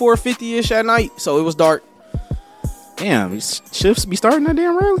 4:50 ish at night, so it was dark. Damn, these shifts be starting that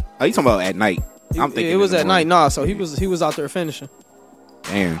damn early? Oh, you talking about at night? I'm thinking it was in the at night. morning. Nah, so he was out there finishing.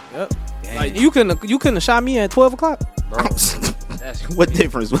 Damn. Yep. Like you couldn't have shot me at 12 o'clock. Bro, What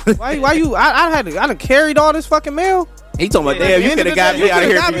difference? Why you? I had carried all this fucking mail. He talking about, At damn, the you end could of have the got day, me you out of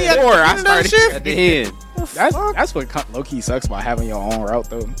here coulda got me at the before end I of that started. shift. at the end. That's what low key sucks about having your own route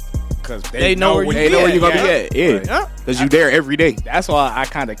though, because They know where They know where you gonna be Yeah. at. Yeah. Yeah. Because you there every day. That's why I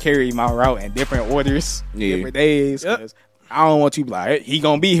kind of carry my route in different orders, Yeah. different days. Yep. 'Cause I don't want you to be like, hey, he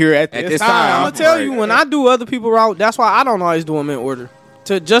gonna be here at this time. I'm gonna tell Right. you when I do other people route. That's why I don't always do them in order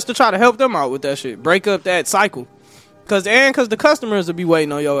to try to help them out with that shit. Break up that cycle. Cause the customers will be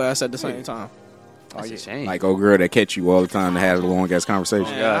waiting on your ass at the same time. That's a shame. Like old girl that catch you all the time to have a long ass conversation.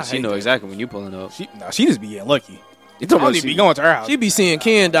 oh, Yeah, I God, she hate know that. exactly when you pulling up. She just be getting lucky. You talking I about need to be she, going to her house. She be seeing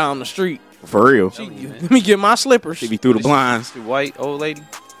Ken down the street. for real? Let me get my slippers. She be through the blinds. The white old lady.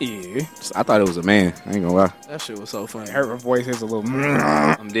 yeah, I thought it was a man. I ain't gonna lie. That shit was so funny. her voice is a little.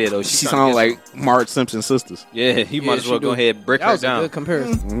 I'm dead though. She tryna sound get like Marge Simpson's sisters. some- Yeah, you might as she well go do. ahead and break That her was a down. good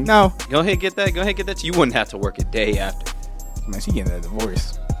comparison. No, Go ahead and get that. Go ahead and get that. You wouldn't have to work a day after. man, she getting a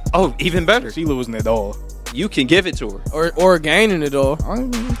divorce. Oh, even better. She losing it all. You can give it to her. Or gaining it all.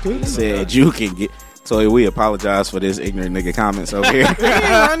 Said you can get. So we apologize for this ignorant nigga comments over here. He ain't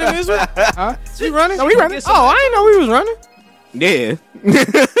running this one. Huh? He running? No, he running. Oh, I didn't know he was running. Yeah.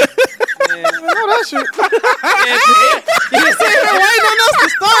 Oh, that shit. He sitting here waiting on us to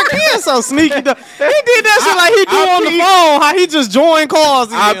start. He is so sneaky. Though. He did that shit like he do I on the peeped- phone. How he just joined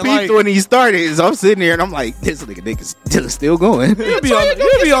calls. I again, peeped like, when he started. So I'm sitting there and I'm like, this nigga's still going. He'll be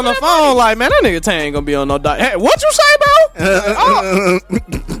on the phone like, man, that nigga Tay ain't gonna be on no diet. Hey, what you say, bro?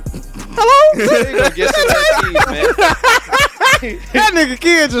 Hello? You gonna get some of that cheese, man. That nigga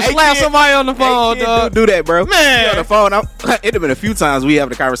kid just Hey, slapped kid. somebody on the phone, dog. do that, bro. Man. Be on the phone. It'd have been a few times we have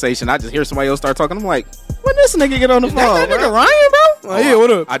the conversation. I just hear somebody else start talking. I'm like, wait when this nigga get on the phone? That nigga bro? Ryan, bro. Oh, yeah,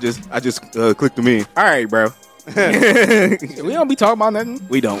 what up? I just clicked him in. All right, bro. We don't be talking about nothing.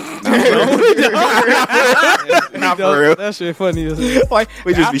 We don't. Not for real. That shit funny as hell. Like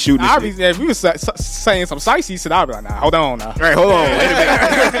We just be shooting I this be, if we was saying some sightseeing shit, I'd be like, nah, hold on now. All right, hold on. Wait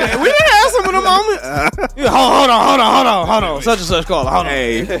a minute. We didn't have some of the moments. Yeah, hold on. Such and such caller. Hold on.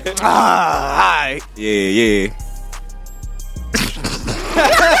 Hey. Hi. Yeah.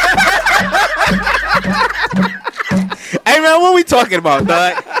 Hey man, what we talking about,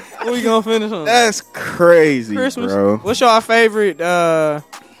 dog? What we gonna finish on? That's crazy, Christmas. bro. What's your favorite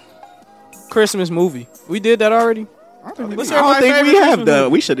Christmas movie? We did that already. What's I don't everybody's think we favorite have Christmas done.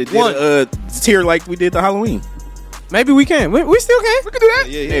 movie? We should have One. did a tier like we did the Halloween. Maybe we can. We still can. We can do that.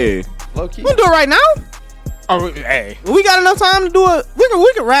 Yeah. Low key. We can do it right now. Oh, hey. We got enough time to do it.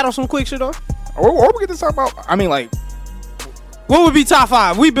 We can rattle some quick shit off. Or we get to talk about, I mean, like, What would be top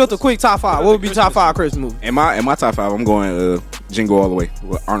 5? We built a quick top 5. What would be top 5 Christmas movie? In my top 5, I'm going Jingle All the Way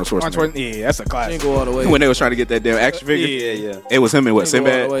with Arnold Schwarzenegger. yeah, that's a classic. Jingle all the way. When they was trying to get that damn action figure, Yeah. it was him and what Jingle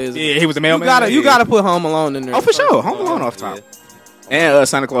all Sinbad. the way is- Yeah, he was a mailman. You gotta put Home Alone in there. Oh, for sure, Home Alone off top, and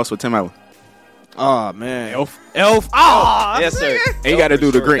Santa Claus with Tim Allen. Oh man, Elf. Oh, Yes, sir. And you got to do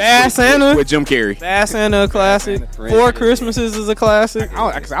the Grinch Bad Santa. with Jim Carrey. Bad Santa, a classic. Four Christmases is a classic.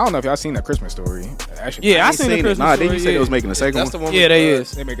 I don't know if y'all seen the Christmas Story. Actually, Yeah, I ain't seen the it. Christmas Nah, Story. didn't you say they was making a second That's the one? one. Yeah, with, they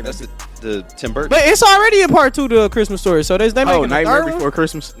is. they making That's it. the Tim Burton. But it's already a part 2 to a Christmas Story, so they making Oh, a Nightmare third one? Before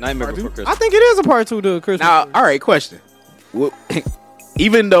Christmas. Nightmare Before I Christmas. think it is a part 2 to a Christmas. Now, Story. all right, question. Well,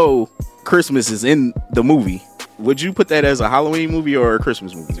 even though Christmas is in the movie, would you put that as a Halloween movie or a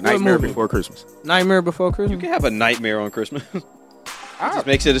Christmas movie? Nightmare movie? Before Christmas. Nightmare Before You Christmas. can have a nightmare on Christmas. Just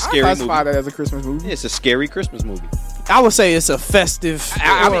makes it a I scary classify movie. that as a Christmas movie. Yeah, it's a scary Christmas movie. I would say it's a festive.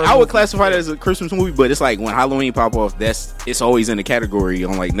 I mean, horror I would movie. classify that as a Christmas movie, but it's like when Halloween pop off, it's always in the category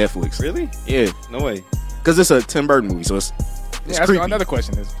on like Netflix. Really? Yeah, No way. because it's a Tim Burton movie, so it's Yeah, that's creepy. another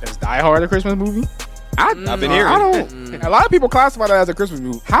question. Is Die Hard a Christmas movie? I've been hearing. I don't. A lot of people classify that as a Christmas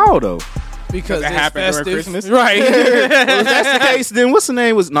movie. How though? because it it's happened during festive. Christmas? right? Well, if that's the case, then what's the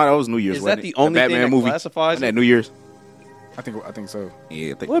name? That was New Year's. Is wasn't that the it? only Batman thing that movie? classifies Wasn't that it? New Year's? I think so.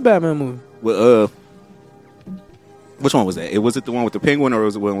 Yeah, I think. What Batman movie? Well, which one was that? Was it the one with the penguin, or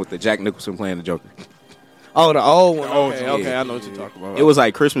was it the one with the Jack Nicholson playing the Joker? Oh, the old one. old Okay, one, okay, yeah. I know what you're talking about. It was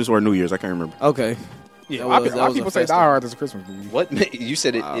like Christmas or New Year's. I can't remember. Okay. Yeah, That a lot was- of that was people a say Die festival. Hard is a Christmas movie. What you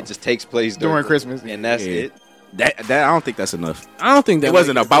said it just takes place During Christmas. and that's Yeah. it. That I don't think that's enough. I don't think that It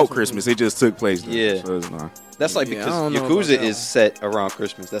wasn't make it a about Christmas. movie. It just took place. There. Yeah. So it's not. That's like Yeah, I because don't know about Yakuza that is one. set around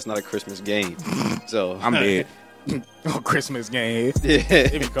Christmas. That's not a Christmas game. So I'm dead. Christmas game. yeah.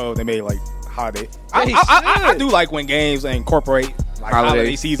 It'd be cool. They made like holiday. They I should. do like when games incorporate like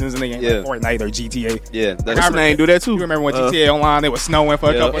holiday seasons in the game, Yeah. like Fortnite or GTA. Yeah, What's that's the name? Do that too. You remember when GTA Online it was snowing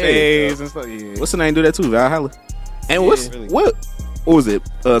for a Yeah. couple Yeah. days and stuff? Yeah. What's the name? Do that too. Valhalla. And what's really. what was it?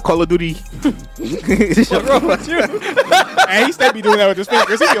 Call of Duty. What's wrong with you? And he still be doing that with his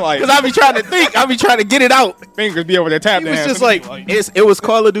fingers. He be like, Because I be trying to think. I be trying to get it out. fingers be over there tapping. He was just like, It was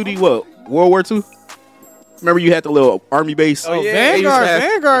Call of Duty. What? World War II. Remember you had the little army base. Oh, yeah, they used to have-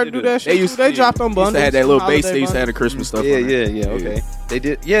 Vanguard do that shit. They used They to- dropped on Used bundles. to have that little holiday base. They used to have the bundles. Christmas stuff. yeah, on there. yeah, okay. They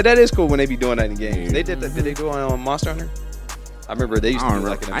did. Yeah, that is cool when they be doing that in games. Yeah. They did that. Did they do it on Monster Hunter? I remember they I used don't to do remember.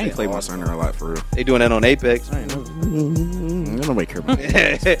 like an I ain't event played all Monster the Hunter a lot for real. time. They doing that on Apex. Nobody care about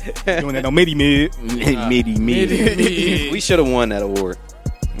that. doing that no midi mid. Midi. We should have won that award.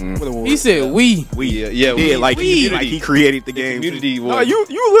 He said we. Yeah, Yeah, like he created the game. community No, award.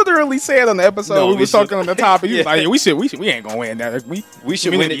 you literally said on the episode No, we we was should- talking on the topic. You was Yeah. like, yeah, we ain't gonna win that. We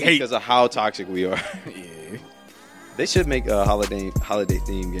should win it community hate. because of how toxic we are. They should make holiday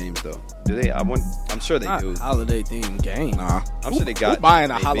themed games though. Do they? I'm sure they do. Holiday themed game. Nah, I'm sure they Who got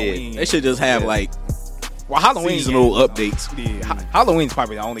buying a they Halloween? they should just have Yeah. like Well, Halloween seasonal games, updates. Yeah, Halloween's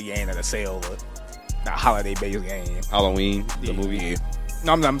probably the only game that'll sell the holiday based game. Halloween the movie. Yeah.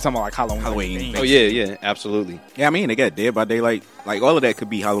 No, I'm talking about like Halloween. Halloween. Oh yeah, absolutely. Yeah, I mean they got Dead by Daylight. Like all of that could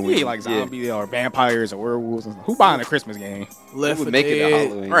be Halloween. Yeah, like zombies or vampires or werewolves. And stuff. Who buying a Christmas game? Left Who would for make it a Dead.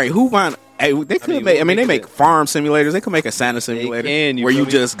 Halloween? Right, who buying? Hey, they could mean, make. who I mean, they make make it? farm simulators. They could make a Santa simulator can, you where you feel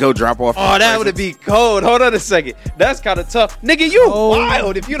me? just go drop off. Oh, that would be cold. Hold on a second. That's kind of tough, nigga. You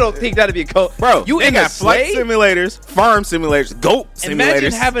wild if you don't think that'd be cold, bro. You they in got a flight sleigh? simulators, farm simulators, goat simulators.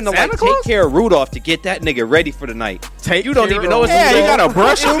 Imagine having to Santa like Claus? take care of Rudolph to get that nigga ready for the night. You don't care even know of- it's Yeah, you Rudolph. gotta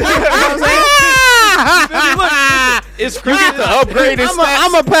brush him. You know what I'm saying? It's You get the upgraded stats.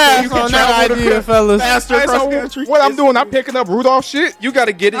 I'm a pass You can on that travel the idea, fellas. faster Hey, across so the country. what I'm doing, I'm picking up Rudolph shit. You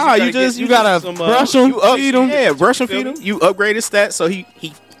gotta get it. Nah, you just- You gotta brush them, feed them. Yeah, brush and feed him. You upgrade his stats so he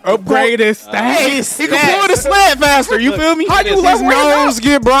Upgraded stats. He can pull the sled faster. You feel me? How you His nose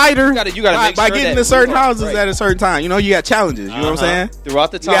get brighter. You gotta make By sure getting that to certain right. houses at a certain time. You know, you got challenges. You know what I'm saying?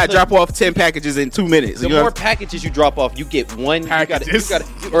 Throughout the You time. gotta drop off 10 packages in 2 minutes. The You know? more packages you drop off, you get one. Packages.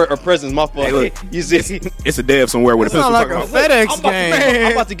 Or presents. My fault. Hey, look. You see, It's a dev somewhere with a That pistol sound talking like about. a FedEx game.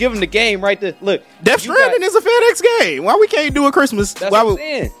 I'm about to give him the game right there. Look, Death you got- Stranding is a FedEx game. Why we can't do a Christmas? That's Why what I'm would,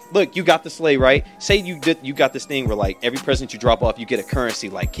 saying. Look, you got the sleigh, right? Say you got this thing where like every present you drop off, you get a currency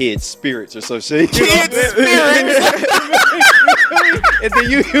like kids' spirits or some shit. You know what I'm saying? And then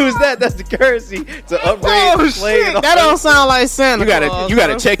you use that. That's the currency to upgrade the sleigh. and all That don't sound like Santa you gotta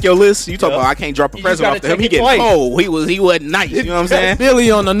Claus, check your list. You talking Yeah. about I can't drop a You present gotta off to him. check He it getting twice. cold. He wasn't nice. You know what I'm saying?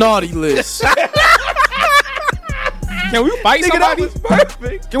 Billy on the naughty list. Can we fight Nigga, that somebody? was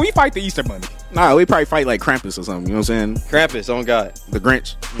perfect. Can we fight the Easter Bunny? Nah, we probably fight like Krampus or something. You know what I'm saying? Krampus, on God. The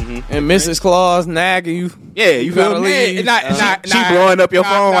Grinch. And Mrs. Claus nagging you. Yeah, you feel gotta me? leave. She blowing up your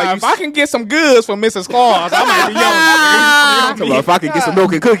phone while you. If I can get some goods from Mrs. Claus, I'm gonna be Talking about if I could get some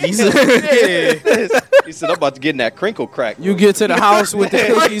milk and cookies. He said, I'm about to get in that crinkle crack. You get to the house with the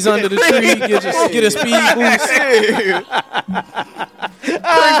cookies under the tree, get a speed boost.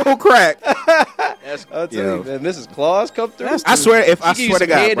 Crinkle crack. I'll tell you, man, Mrs. Claus come through. I swear, I She give swear you to some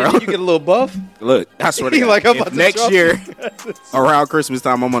God, head bro. and then you get a little buff. Look, I swear to He God. like, I'm if about to next drop year around Christmas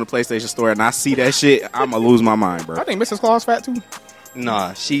time, I'm on the PlayStation store and I see that shit, I'm gonna lose my mind, bro. I think Mrs. Claus fat too.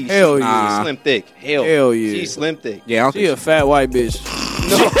 Nah, she Hell she yeah. slim thick. Hell yeah. She's slim thick. Yeah, I don't She think a fat white bitch.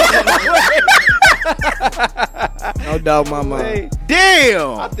 No doubt in my mind.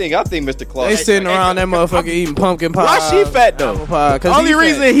 Damn. I think Mr. Claus. They sitting around that motherfucker eating pumpkin pie. Why she fat though? Apple pie. Only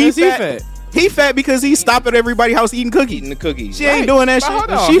reason he fat. fat. He fat because he stopped at everybody's house eating cookies. eating the cookies. She ain't doing that But hold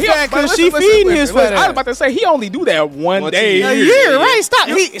shit. on. She He- fat but 'cause she listen, feeding his fat I was ass. about to say he only do that one Once day. a A year. year, right? Stop.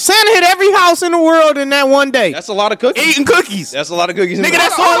 Santa hit every house in the world in that one day. That's a lot of cookies. Eating cookies. That's a lot of cookies. Nigga,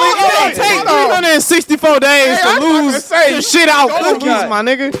 that's Hold on, it take hold on. 364 days Hey, I to was about to lose say, the shit out oh, cookies, God. my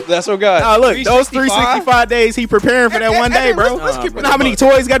nigga. That's what God. Nah, look, those 365? 365 days he preparing for that one day, bro. Let's keep it You know how many a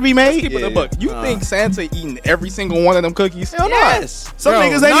buck. toys got to be made? Keep it a Yeah. buck. You think Santa eating every single one of them cookies? Hell no. Yes. Some Bro,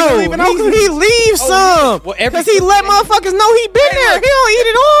 niggas ain't even leaving out he cookies. leaves some. Well, every Because he let motherfuckers know he been there. He don't eat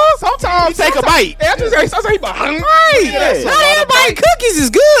it all. Sometimes Take a bite. Yeah, I just say he behind. Right. Yeah. Not everybody cookies is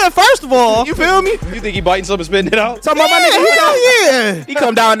good, first of all. You feel me? You think he biting something and spitting it out? Talking about my nigga. Hell yeah. He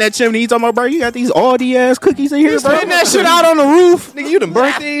come down that chimney. He talking about, bro, you got these Aldi ass cookies in here, bro. Spitting that shit out on the roof. Nigga, you done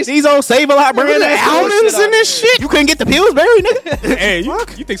burnt these? These old Save-A-Lot brand ass Almonds and this shit. You couldn't get the Pillsbury, nigga. Hey,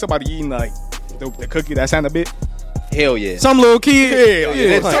 you think somebody eating like the cookie that Santa bit? Hell yeah. Some little kid. Hell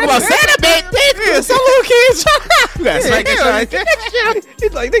yeah. Talking about Santa bit, bitch. Yeah, some little kids. You gotta smack that shit.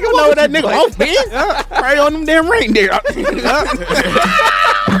 He's like, nigga, You know what that nigga off, man. Right on them damn reindeer.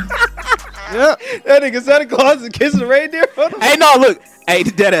 Yep. That nigga Santa Claus is kissing the reindeer. Hey, no, look. Hey,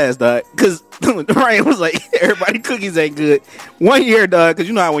 dead ass, dog. Because Ryan was like, everybody cookies ain't good. One year, dog, because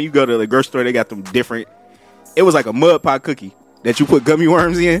you know how when you go to the grocery store, they got them different. It was like a mud pie cookie that you put gummy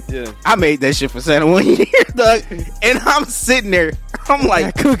worms in. Yeah. I made that shit for Santa one year, dog. And I'm sitting there. I'm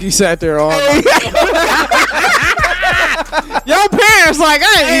like, That cookie sat there all night. Your parents like,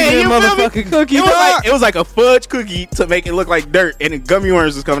 I ain't Hey, eating you that feel me? motherfucking cookie, it was like a fudge cookie to make it look like dirt, and then gummy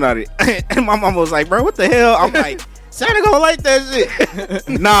worms was coming out of it. And my mom was like, bro, what the hell? I'm like, Santa gonna like that shit.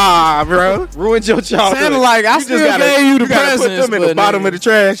 Nah, bro. Ruined your childhood. Santa like, I still gave you the presents. Put them in the but bottom of the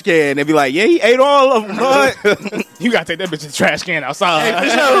trash can and be like, yeah, he ate all of them, bud. You gotta take that bitch in the trash can outside.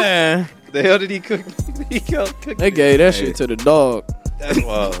 Yeah. The hell did he cook? He cooked. They gave that shit to the dog. That's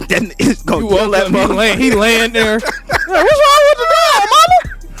wild. Then it's gonna You kill woke that up, he motherfucker. laying there. What's wrong with the dog,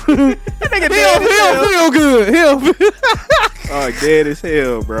 mama? That nigga dead as hell. He'll feel good. He'll feel Oh, dead as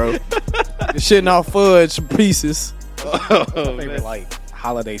hell, bro. shitting off fudge pieces. Oh, Favorite man. like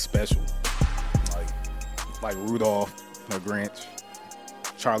holiday special, like Rudolph, the Grinch,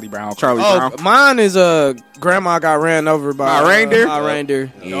 Charlie Brown. Charlie Oh, Brown. mine is Grandma got ran over by By a reindeer? My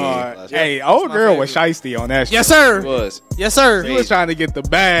reindeer. Yeah. Hey, old girl was shiesty on that shit. Yes, It sir. was. Yes, sir. She was trying to get the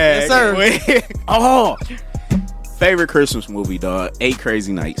bag. Yes, sir. Oh, favorite Christmas movie, dog. 8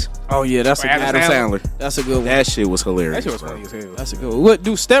 Crazy Nights. Oh yeah, that's a good. Adam Sandler. That's a good one. That shit was hilarious. That shit was bro. funny as hell. That's a good one. What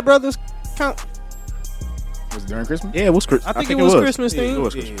do Step Brothers count? Was it during Christmas? Yeah, it was Christmas. I think it was Christmas Yeah, theme. it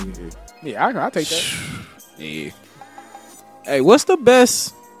was Yeah, Christmas. yeah, I'll take that. Yeah. Hey, what's the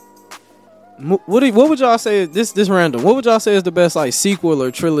best? What would y'all say? This random. What would y'all say is the best like sequel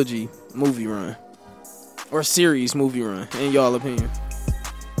or trilogy movie run, or series movie run in y'all opinion?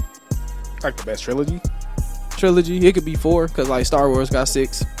 Like the best trilogy. Trilogy. It could be 4 because like Star Wars got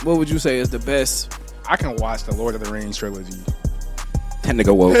 6. What would you say is the best? I can watch the Lord of the Rings trilogy That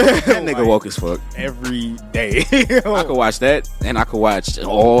nigga woke. That nigga woke as fuck. every day. I could watch that, and I could watch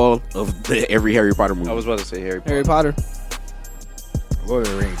all of every Harry Potter movie. I was about to say Harry Potter. Harry Potter. Lord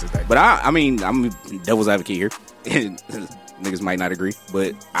of the Rings is that. But I mean, I'm devil's advocate here. Niggas might not agree,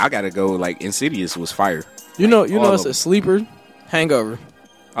 but I gotta go. Like Insidious was fire. You know, All it's of a sleeper. Hangover.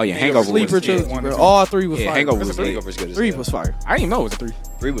 Oh yeah, Hangover Sleeper was trilogy, one bro. and two. All three was Yeah, fire. Hangover was Three lit. was good as Three hell. was fire. I didn't even know it was a 3.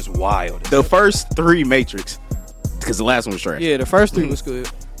 3 was wild. The first 3 Matrix, because the last one was trash. Yeah, the first 3 was good.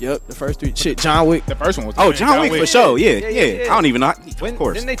 Yep, the first 3. Shit, John Wick. The first one was. Oh, John Wick for sure. Yeah, yeah. I don't even know. When, Of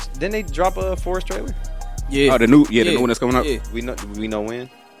course. Didn't they drop a Forest trailer? Yeah. Oh, the new one that's coming out. Yeah. We know when.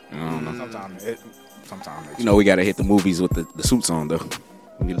 I don't know. Sometimes. You know, we gotta hit the movies with the suits on though.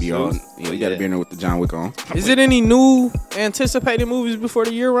 We need to be The on. suits? Yeah, we gotta be in there with the John Wick on. Is it any new anticipated movies before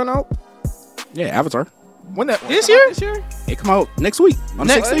the year run out? Yeah, Avatar. When that This year? It come out next week on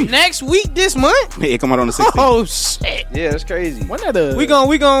the 16th. Next week, this month? It come out on the 16th. Oh shit! Yeah, that's crazy. When that We gon'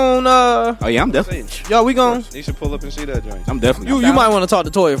 Oh yeah, I'm definitely. yo, we gon' You should pull up and see that joint. I'm definitely. you might want to talk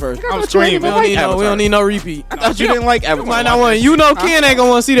to Toya first. I'm screaming. We don't need no repeat. I thought you didn't like Avatar. Might not want. You know, Ken ain't gonna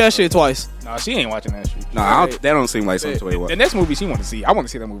want to see that shit twice. No, she ain't watching that shit. No, I don't, that don't seem like something to The watch. next movie she want to see, I want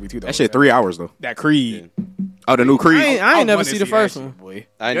to see that movie too. Though. That shit 3 hours though. That Creed. Oh, the new Creed. I ain't never wanna see the that first shit, one. boy. You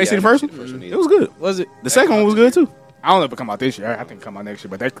ain't see the first one? either. It was good. Was it? The second one was good too. I don't know if it come out this year. I think it come out next year.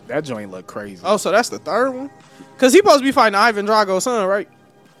 But that joint look crazy. Oh, so that's the third one? Cause he supposed to be fighting Ivan Drago's son, right?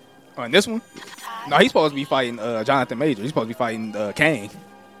 Oh, and this one? No, he's supposed to be fighting Jonathan Major. He's supposed to be fighting Kane.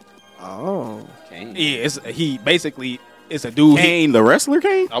 Oh. Yeah, he basically it's a dude. Kane, the wrestler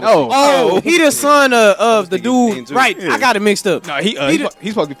Kane. Oh, he the son of the thinking dude. Kane, too. Right, Yeah. I got it mixed up. No, he's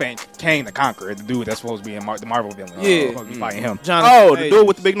supposed to be fighting Kane the Conqueror, the dude that's supposed to be in the Marvel villain. Yeah. He's supposed to be fighting him. Jonathan Oh, the Majors. dude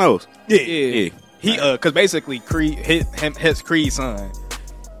with the big nose. Yeah, Yeah. He because basically Creed his Creed's son,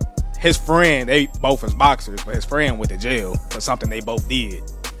 his friend, they both was boxers, but his friend went to jail for something they both did.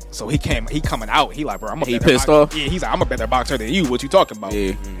 So he coming out. He like, bro, I'm a He better pissed boxer. off? Yeah, he's like, I'm a better boxer than you. What you talking about?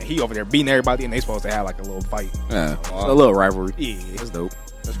 Yeah. And he over there beating everybody, and they supposed to have like a little fight. Yeah, it's a little rivalry. Yeah, That's dope.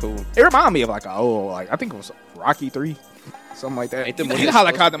 That's cool. it reminded me of like I think it was Rocky 3, something like that. Ain't them You know movies how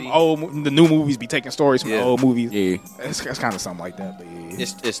like how supposed them the new movies be taking stories from Yeah. the old movies. Yeah, It's kind of something like that. But yeah,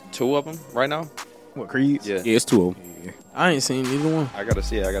 It's 2 of them right now. what Creed? Yeah. yeah, it's 2 of them. Yeah. I ain't seen either one. I gotta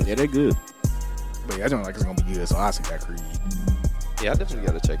see it. Yeah, they're good. But yeah, I don't like it's gonna be good, so I see that Creed. Yeah, I definitely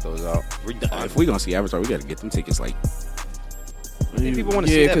gotta check those out. If we gonna see Avatar, we gotta get them tickets. Like, People want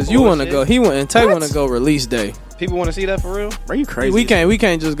to see Yeah, that. because you want to bullshit. go. He went and Tay want to go release day. People want to see that for real. bro, you crazy? We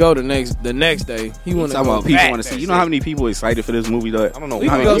can't just go the next day. He want to Talking go. about people back want to see. that You know how many people excited for this movie? Though? I don't know. We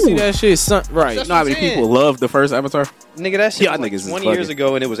how can many go see people- that shit. Right. You know how many people love the first Avatar? Nigga, that shit Y'all was like niggas is 20 years fucking-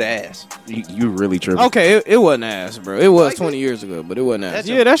 ago and it was ass. You really tripping? Okay, it wasn't ass, bro. It was Like 20 years ago, but it wasn't ass. That's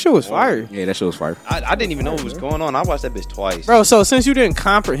Yeah, that shit was fire, Yeah, that shit was fire. I didn't even know what was going on. I watched that bitch twice. bro. So since you didn't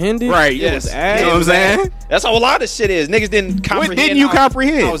comprehend it, Right? Yes. it was ass. You know what I'm saying? That's how a lot of shit is. Niggas didn't comprehend. What didn't you how-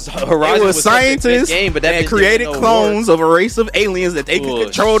 comprehend? how Horizon It was such a good scientists game, but that that bitch created didn't know clones of a race of aliens that they could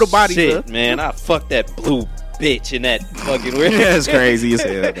control the bodies Shit, of. man, I fucked that blue bitch in that fucking weird. Yeah, it's crazy as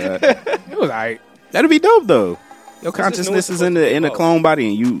hell. dog. It was alright. That'd be dope though. Your just consciousness know it's is in the supposed to be clone body,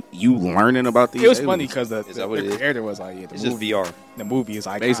 and you learning about these. It was aliens. funny because the Is that what it is? character was like, yeah, It's just VR. the movie is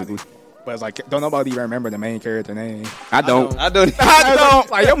iconic. Basically. But it's like, don't nobody even remember the main character name. I don't. I don't. I don't.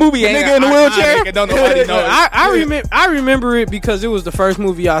 Like, your movie ain't Nigga in the wheelchair? iconic, Don't nobody know. I remember it because it was the first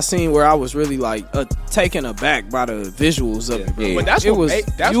movie I seen where I was really like taken aback by the visuals of it. Bro. Yeah. But that's It what was made,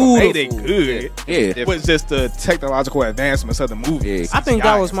 that's what made it beautiful. good. Yeah, It was just the technological advancements of the movie. Yeah. I think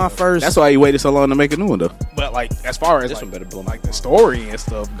that was my first. that's why you waited so long to make a new one though. But like, as far as This like, one better blow my like the story and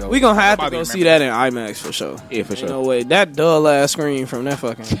stuff goes, We gonna have to nobody go see remember. that in IMAX for sure. Yeah, for Ain't sure. no way. That dull ass screen from that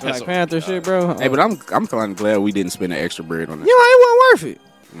fucking Black Panther shit, bro. Hey, but I'm kind of glad we didn't spend the extra bread on that. you know, it wasn't worth it.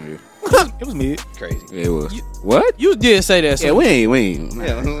 Yeah. It was mid. Crazy. Yeah, it was. What? You did say that, Yeah, so we ain't.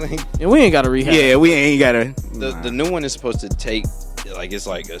 Yeah, like, and we ain't got to rehab. Yeah, we ain't gotta. the new one is supposed to take like it's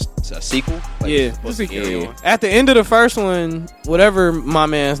like a sequel. Like, Yeah. it's supposed to carry Yeah. on. At the end of the first one, whatever my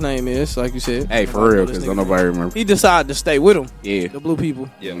man's name is, like you said, Hey, for real, because don't nobody remember. he decided to stay with him, Yeah. the blue people.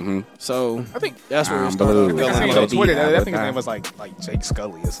 Yeah. Mm-hmm. So I think that's where I'm it started. blue. I seen Yeah. on Twitter that I think his Yeah. name was like Jake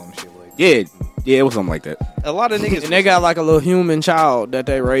Scully or some shit like. Yeah, it was something like that. A lot of niggas. And they got like a little human child that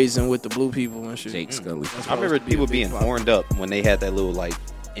they raising with the blue people and shit. Jake Scully. I remember people being horned up when they had that little like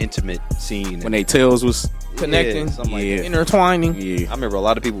intimate scene. When they tails was Connecting. Yeah, something like Yeah. that. Intertwining. yeah. I remember a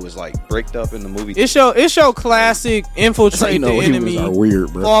lot of people was like bricked up in the movie. It show classic That's how you infiltrate know the humans enemy, are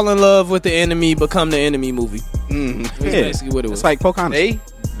weird, bro. fall in love with the enemy, become the enemy movie. Mhm. That's Yeah. basically what it was. It's like Pocahontas.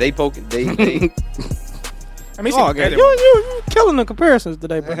 They poking. They I mean, Oh, okay, okay. You killing the comparisons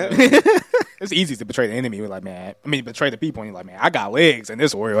today, bro. It's easy to betray the enemy. You're like, man. I mean, betray the people. And you're like, man, I got legs in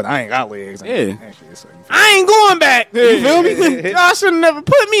this world. I ain't got legs. Yeah. Actually, so I ain't going back. You feel me? Y'all should have never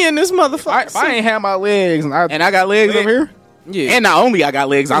put me in this motherfucker. if I ain't have my legs and I got legs over here. Yeah. And not only I got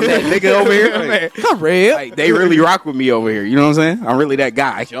legs, I'm that nigga over here. I'm red. Like, they really rock with me over here. You know what I'm saying? I'm really that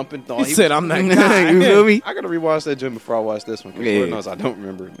guy. Jumping thought He said I'm that guy. You feel me? I gotta rewatch that gym before I watch this one. Yeah. Lord knows I don't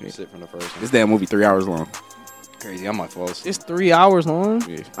remember shit from the first one. This damn movie 3 hours long. Crazy. I might fall asleep. It's 3 hours long.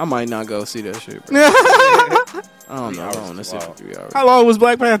 Yeah. I might not go see that shit, bro. I don't know. I don't want to sit for 3 hours. How long was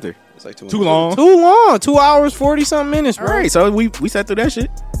Black Panther? It's like too long. Too long. 2 hours 40-something minutes, All bro. right, so we sat through that shit.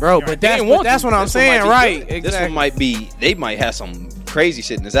 Bro, but that's what I'm saying, right? Exactly. This one might be. They might have some crazy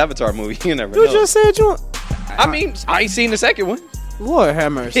shit in this Avatar movie. You never You know. just said you. I mean, I ain't seen the second one. Lord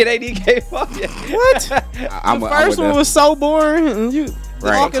have mercy. It ain't even came up yet. What? The first one was so boring, and you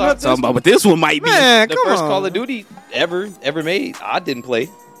walking up this Talking about, but this one might be. man. The Come first on. Call of Duty ever made. I didn't play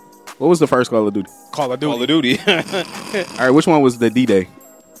What was the first Call of Duty? Call of Duty. Call of Duty. All right, which one was the D-Day?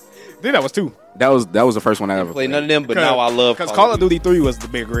 Then that was 2. That was the first one I ever Play played. none of them, but now I love because Call of Duty 3 was the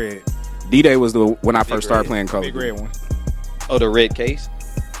big red. D-Day was the when I first started Red. playing Call of Big Duty. red one. Oh, the red case.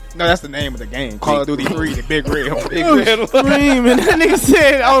 No, that's the name of the game. Call of Duty 3, the big red one. Big red one. Screaming. That nigga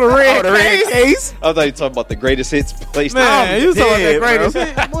said, "Oh, the red case." I thought you were talking about the greatest hits PlayStation. Man, you talking about dead, the greatest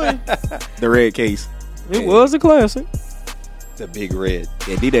hit, boy. The red case. It was a classic. The big red.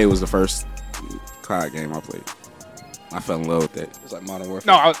 Yeah, D-Day was the first COD game I played. I fell in love with that. It's like Modern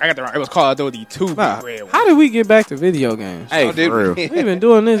Warfare. No, I got that wrong. It was Call of Duty 2, Nah, big red one. how did we get back to video games? Hey, Oh, dude. for real. We've been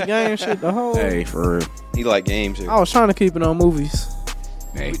doing this game shit the whole. Hey, for real. He like games here. I was trying to keep it on movies.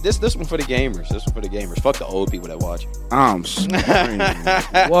 Hey, This one for the gamers. This one for the gamers. Fuck the old people that watch. I'm screaming.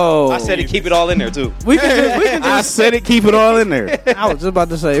 Whoa. I said to keep it all in there too. we can I just said it. Keep it all in there. I was just about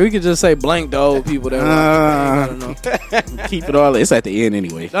to say we could just say blank the old people that watch the game. I don't know. Keep it all. It's at the end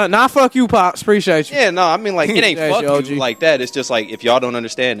anyway. Nah, fuck you, pops. Appreciate you. Yeah, no, I mean like it ain't That's fuck your you OG. like that. It's just like if y'all don't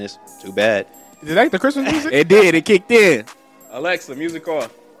understand this, too bad. Did that the Christmas music? It did. It kicked in. Alexa, music off.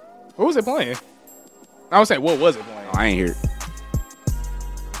 What was it playing? I would say, what was it playing? Oh, I ain't hear it.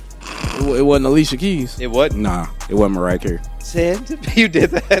 It wasn't Alicia Keys. It wasn't. Nah, it wasn't Mariah Carey. You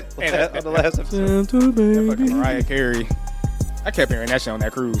did that that- on the last episode. Santa That baby. fucking Mariah Carey. I kept hearing that shit on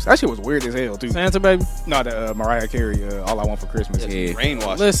that cruise. That shit was weird as hell, too. Santa baby. No, the Mariah Carey, All I Want for Christmas. Yeah.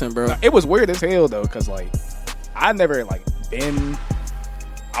 Brainwashed. Listen, bro. It was weird as hell, though, because, like, I never, like, been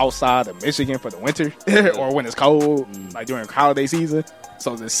outside of Michigan for the winter or when it's cold, like, during holiday season.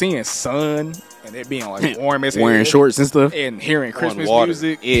 So, just seeing sun and it being, like, warm as hell. Wearing shorts and stuff. And hearing Christmas water.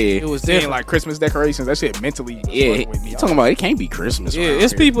 music. Yeah. It was Seeing, different. like, Christmas decorations. That shit mentally Yeah. fucked with me. You talking about it can't be Christmas. Yeah, around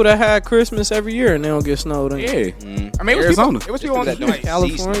it's here. people that had Christmas every year and they don't get snowed in. Yeah. I mean, it was Arizona. people, it was people on that the don't like,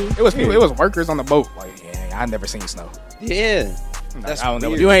 California. It was people. It was workers on the boat. Like, yeah, I never seen snow. Yeah. Like, That's I don't know.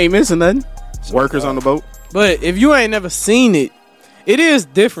 weird. You ain't missing nothing. Workers on the boat. But if you ain't never seen it, it is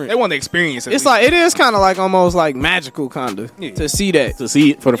different. They want to experience it. It's like it is kind of like almost like magical kind of Yeah. to see that. To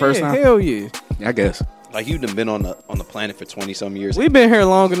see it for the first Yeah, time. hell yeah. I guess. Like you've been on the planet for 20-some years. We've been here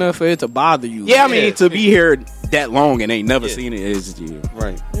long enough for it to bother you. Yeah, I mean, Yeah. to be here that long and ain't never Yeah. seen it is. Yeah.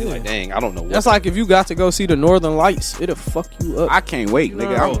 Right. You're like, dang, I don't know what. That's like if you got to go see the Northern Lights, it'll fuck you up. I can't wait, know nigga.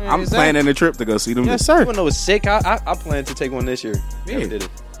 what I'm, I mean? I'm Exactly. planning a trip to go see them. Yes, sir. Even though it's sick, I plan to take one this year. Never Yeah. did it.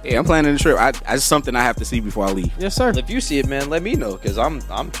 Yeah, I'm planning a trip. It's something I have to see before I leave. Yes, sir. If you see it, man, let me know because I'm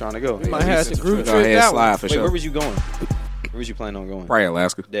trying to go. We might have to group Go trip ahead, that slide one. for Wait, sure. where was you going? Where was you planning on going? Probably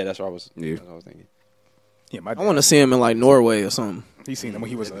Alaska. Yeah, that's what I was. Yeah. That's what I was thinking. yeah, my I want to see him in like Norway or something. He seen him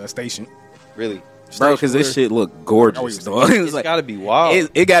when he was stationed. Really, Bro, because this shit look Oh, gorgeous, he dog. it's got to be wild.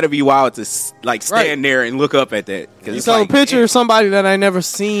 It got to be wild to like stand Right. there and look up at that. Cause You it's saw like, a picture of somebody that I never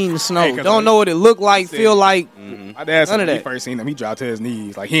seen snow. Hey, 'cause Don't know what it looked like, feel like. My dad said None of when he that. first seen him, he dropped to his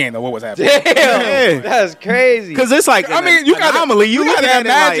knees. Like, he ain't know what was happening. Damn, that's crazy. Because it's like, I mean, you got anomaly. You looking gotta at it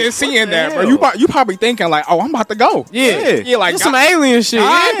imagine like, seeing what the that, bro. hell? You probably thinking like, oh, I'm about to go. Yeah. Yeah, like It's some alien shit.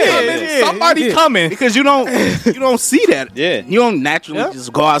 God Yeah, damn it, yeah, somebody yeah. coming. Because you don't see that. Yeah. You don't naturally Yeah.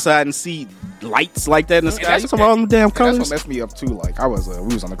 just go outside and see lights like that in the sky. that's- It's all them damn That's what colors. messed me up too. Like, we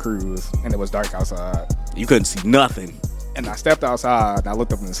was on the cruise and it was dark outside, You couldn't see nothing. and I stepped outside and I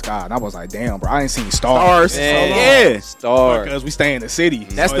looked up in the sky and I was like, damn, bro, I ain't seen stars. Stars. Man, Yeah. Star. Because we stay in the city.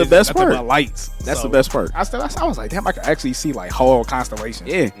 That's so the it's best nothing part. but lights. That's So, the best part. I was like, damn, I could actually see like whole constellations.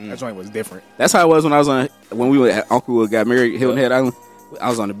 Yeah. That joint was different. That's how it was when we were at Uncle got married, Hilton Head Island. I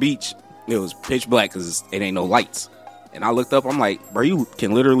was on the beach. It was pitch black because it ain't no lights. And I looked up. I'm like, bro, you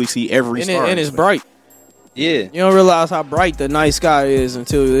can literally see every star. And it's bright. Yeah. You don't realize how bright the night sky is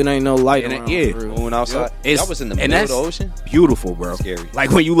until it ain't no light And it- around. yeah. for real. Going outside. It's- That was in the and middle of the that's- ocean. Beautiful, bro. Scary.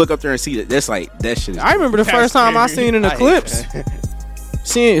 Like when you look up there and see that, that's like that shit. Is I remember the That's first time I scary. seen an I hate eclipse. that.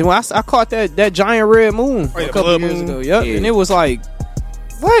 seeing when I caught that giant red moon Oh, yeah, a couple blood years moon. ago. Yep, Yeah. and it was like,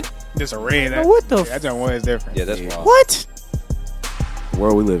 what? Just a red. Bro, what the yeah, that joint was different. Yeah, that's wild. What?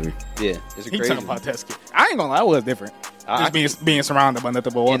 World we live in. Yeah, it's He crazy. talking about that skit. I ain't gonna lie, it was different. I- Just being surrounded by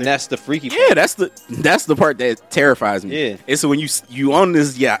nothing but water. And that's the freaky part. Yeah, that's the part that terrifies me. Yeah. It's when you on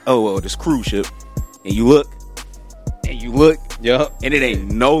this this cruise ship, and you look, Yup. and it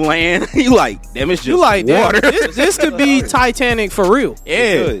ain't no land. You like, damn, it's just You like water. that? This could be Titanic for real.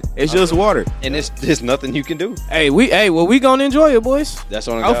 Yeah, could. it's just water. And there's nothing you can do. Hey, we gonna enjoy it, boys. That's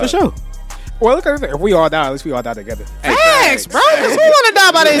on Oh, for sure. Well, look at it. If we all die, at least we all die together. Facts, bro. Who wanna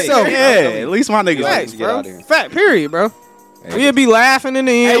die by themselves? Yeah, at least my niggas. Facts, Get bro. out of here. Fact, period, bro. We'll be laughing in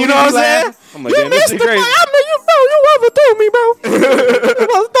the end. Hey, you know what I'm saying? I'm like, You damn, this missed is the crazy. I mean, you overthrew me, bro. You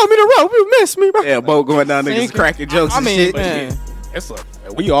overthrew me the rope. You missed me, bro. Yeah, boat going down, niggas Thinking. cracking jokes. I and mean, shit. Man. It's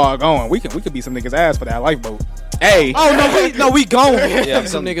we all going. We could beat some niggas ass for that lifeboat. Hey, Oh we going. Yeah,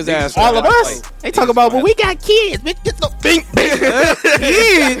 Some niggas ass. All of us. they talk about, but we got kids. Bitch, get the bing.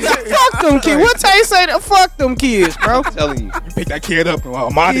 Kids. Fuck them kids. What Tay say? Fuck them kids, bro. I'm telling you. You pick that kid up. Oh,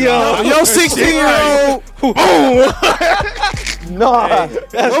 my Yo, 16-year-old.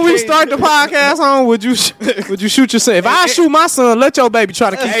 When we start the podcast on, would you shoot yourself? If I shoot my son, let your baby try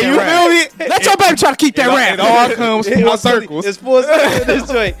to keep that rap. Let your baby try to keep that It rap. all comes full circles. It's full circle in this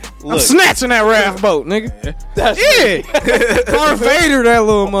joint. I'm Look, snatching that raft boat, nigga. that's Yeah. Darth Vader, that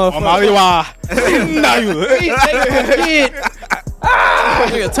little motherfucker.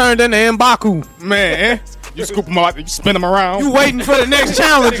 Nigga turned into M'Baku. Man, you scoop them out, you spin them around. You waiting for the next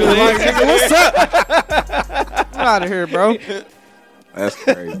challenger. Like, nigga, what's up? Get out of here, bro. That's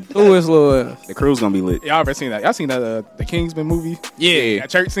crazy. Who is Lil? The crew's gonna be lit. Y'all ever seen that? Y'all seen that the Kingsman movie? Yeah. That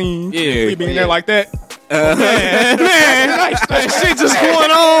church scene? Yeah. We being there like that. Man, that shit just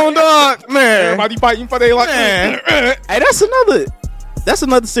going on, dog. Man. Everybody fighting for their like. Hey, that's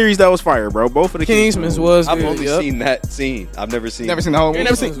another series that was fire, bro. Both of the Kingsman's was I've good. only Yup. seen that scene. I've never seen. Never seen the whole movie.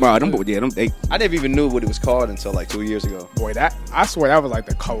 Never seen, bro. I never even knew what it was called until like 2 years ago. Boy, I swear that was like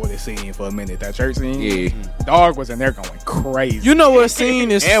the coldest scene for a minute. That church scene. Yeah. Dog was in there going crazy. You know what scene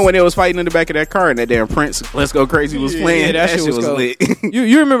is? And when they was fighting in the back of that car and that damn Prince Let's Go Crazy was playing, Yeah, that shit was cold. lit.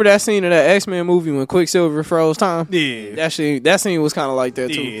 You remember that scene of that X-Men movie when Quicksilver froze time? Yeah. That scene was kind of like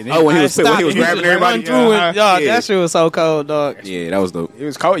that too. Yeah, Oh, when he was Stop grabbing it. everybody. Run through it. Dog, Yeah. that shit was so cold, dog. Yeah, that was dope. It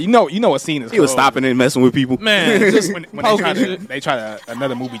was cold. You know what scene is He was cold. stopping and messing with people. Man, Just when poking they try to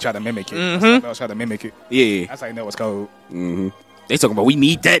another movie try to mimic it. Mhm. Something else try to mimic it. Yeah. That's how you know it's cold. Mm-hmm. They talking about we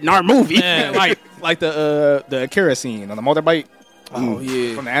need that in our movie. Man, like the Akira scene on the motorbike. Oh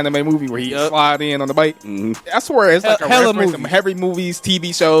yeah. From the anime movie where he Yup. slide in on the bike. Mhm. I swear it's like a Hella reference to movies. heavy movies,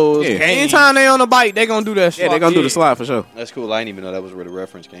 TV shows, Yeah. games. Anytime they on the bike, they gonna do that shit. Yeah, they gonna do the slide for sure. That's cool. I didn't even know that was where the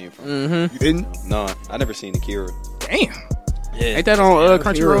reference came from. Mm-hmm. You didn't? No, I never seen Akira. Damn. Ain't that on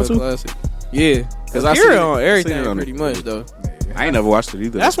Crunchyroll too? Classic. Yeah, Cause I Akira seen it- on I everything seen it on pretty it. much though. I ain't never watched it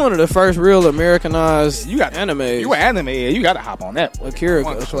either. That's one of the first real Americanized You got anime. You an anime, you gotta hop on that. Akira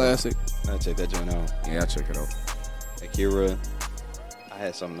One a show. classic. I check that joint out. yeah, I'll check it out. Akira. I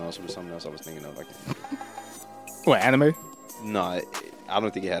had something else. It was something else I was thinking of. Like, What, anime? no, I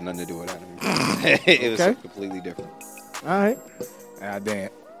don't think it had nothing to do with anime. It was Okay. completely different. All right, Ah, damn.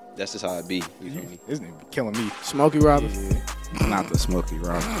 That's just how it be. You feel me? This nigga be killing me. Smokey Robin. Not the Smokey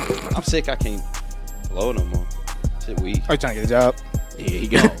Rock. I'm sick. I can't blow no more. Shit, weed. Are you trying to get a job? Yeah, he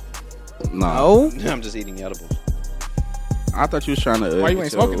got. No, I'm just eating edibles. I thought you was trying to. Why you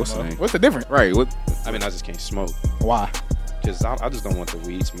ain't smoking? What's no the more? name? What's the difference? Right. What? I mean, I just can't smoke Why? because I just don't want the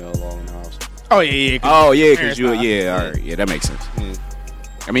weed smell all in the house. Oh yeah. Oh yeah, Parents because you. not. Yeah, all right. Yeah, that makes sense. Yeah.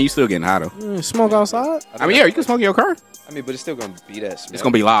 I mean, you still getting high though. smoke outside. I mean, yeah, you can smoke in your car. I mean, but it's still gonna be that smell. It's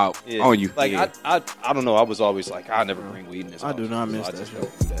gonna be loud Yeah. on you. Like yeah. I don't know. I was always like, I never bring weed in this I house. do not miss I that just shit.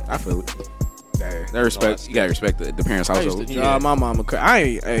 don't do that. I feel it. Damn. That respect. You gotta respect the parents' I used household. to drive my mama crazy. I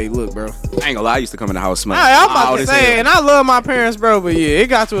ain't. Hey, look, bro. I ain't gonna lie. I used to come in the house smelling. I'm about loud to as say, hell. and I love my parents, bro. But yeah, it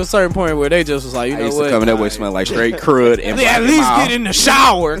got to a certain point where they just was like, you I know used what? to come in that way Like, smelling like straight crud and at Black and least Mild. get in the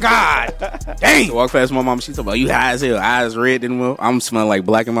shower. God, I dang. walk past my mom. She talking about you high as hell, eyes red and well. I'm smelling like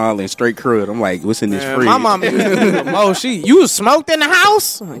Black and Mild and straight crud. I'm like, what's in this Man, fridge? my mama used to be, oh, you smoked in the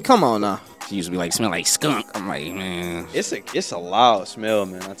house? Like, come on now. She used to be like, smell like skunk. I'm like, man. It's a loud smell,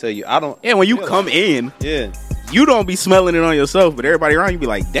 man. I tell you, I don't. Yeah, when you feel come like- in, Yeah. you don't be smelling it on yourself, but everybody around you be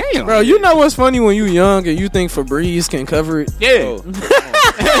like, damn, Bro, you know what's funny when you young and you think Febreze can cover it? Yeah. Oh.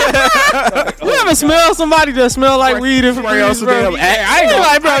 You ever smell somebody that smell like weed in Febreze, bro? I ain't gonna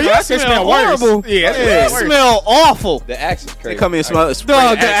like, bro, you smell horrible. Yeah, You smell awful. The axe is crazy. They come in and smell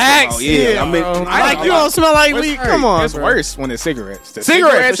Dog, the axe. Oh, yeah. I mean, bro. Like, you don't smell like weed. Come on, It's bro. worse when it's cigarettes. The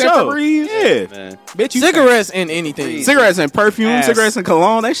Cigarettes, for and sure. Febreze, Yeah. Man. bitch, you Cigarettes and anything. Cigarettes and perfume, Ass. cigarettes and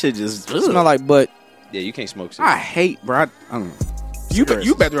cologne. That shit just Smell like butt. Yeah, you can't smoke I cigarettes. hate, bro. I don't know.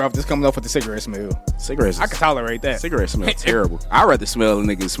 You better off just coming up with the cigarette smell. Cigarettes. I can tolerate that. Cigarettes smell terrible. I'd rather smell a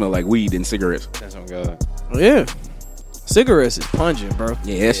nigga smell like weed than cigarettes. That's on God. Yeah. Cigarettes is pungent, bro.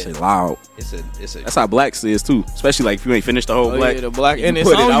 Yeah, that shit loud. It's a. That's how blacks is too. Especially like if you ain't finished the whole Oh, black. yeah, the black. you And it's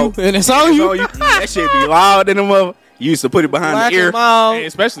put it on out. you. And it's on you. That shit be loud in the mother. You used to put it behind Black the ear. and mild. And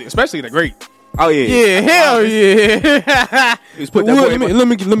especially the grape. Oh yeah. Yeah, hell yeah. Just put The that wood, boy let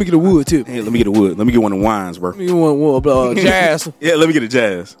me get a wood too. Hey, let me get a wood. Let me get one of the wines, bro. You want jazz? Yeah, let me get a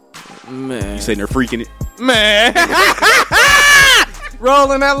jazz. Man, You sitting there freaking it. man,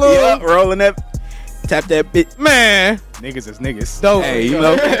 rolling that little Yeah, rolling that. Tap that bit. man. Niggas is niggas. Dope. Hey, you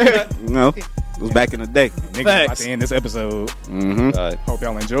know, it was back in the day. Niggas about Facts. to end this episode. Mm-hmm. God. Hope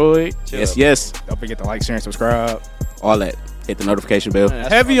y'all enjoyed. Yes, yes. Don't forget to like, share, and subscribe. All that. Hit the notification bell.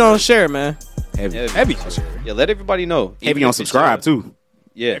 Heavy on share, man. Heavy. Yeah, Heavy for sure. Yeah, let everybody know. Heavy Even on if it's subscribe your- too.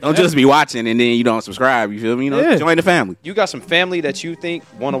 Yeah. Don't just be watching and then you don't subscribe. You feel me? You know, Yeah. join the family. You got some family that you think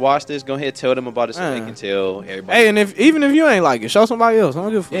want to watch this, go ahead, tell them about it so they Man. can tell everybody. Hey, and even if you ain't like it, show somebody else. I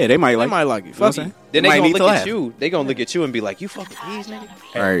don't give a fuck. Yeah, they might They like. might like it. You know what I'm Fuck saying? it. then They they might gonna need look to at laugh. you. They gonna look at you and be like, "You fuck with these niggas."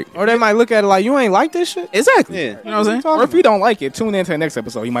 All right. Or they might look at it like you ain't like this shit. Exactly. Yeah. You know what I'm saying? Or if you don't like it, tune in to the next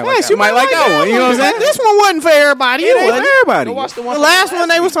episode. You might like Yes, that. you might like that one. You know what I'm saying? This one wasn't for everybody. It It ain't for wasn't. everybody. Go watch the The one. last one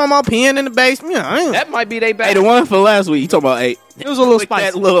they was talking about peeing in the basement. Yeah, I ain't- That might be they Hey, bad. the one for last week, you talking about, hey, it was a little click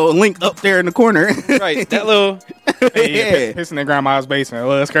spicy. that little link up there in the corner. Right. That little. Yeah, pissing in grandma's basement.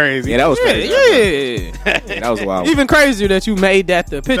 Well, that's crazy. Yeah, that was crazy. Yeah. Yeah, that was wild. Even crazier that you made that the picture.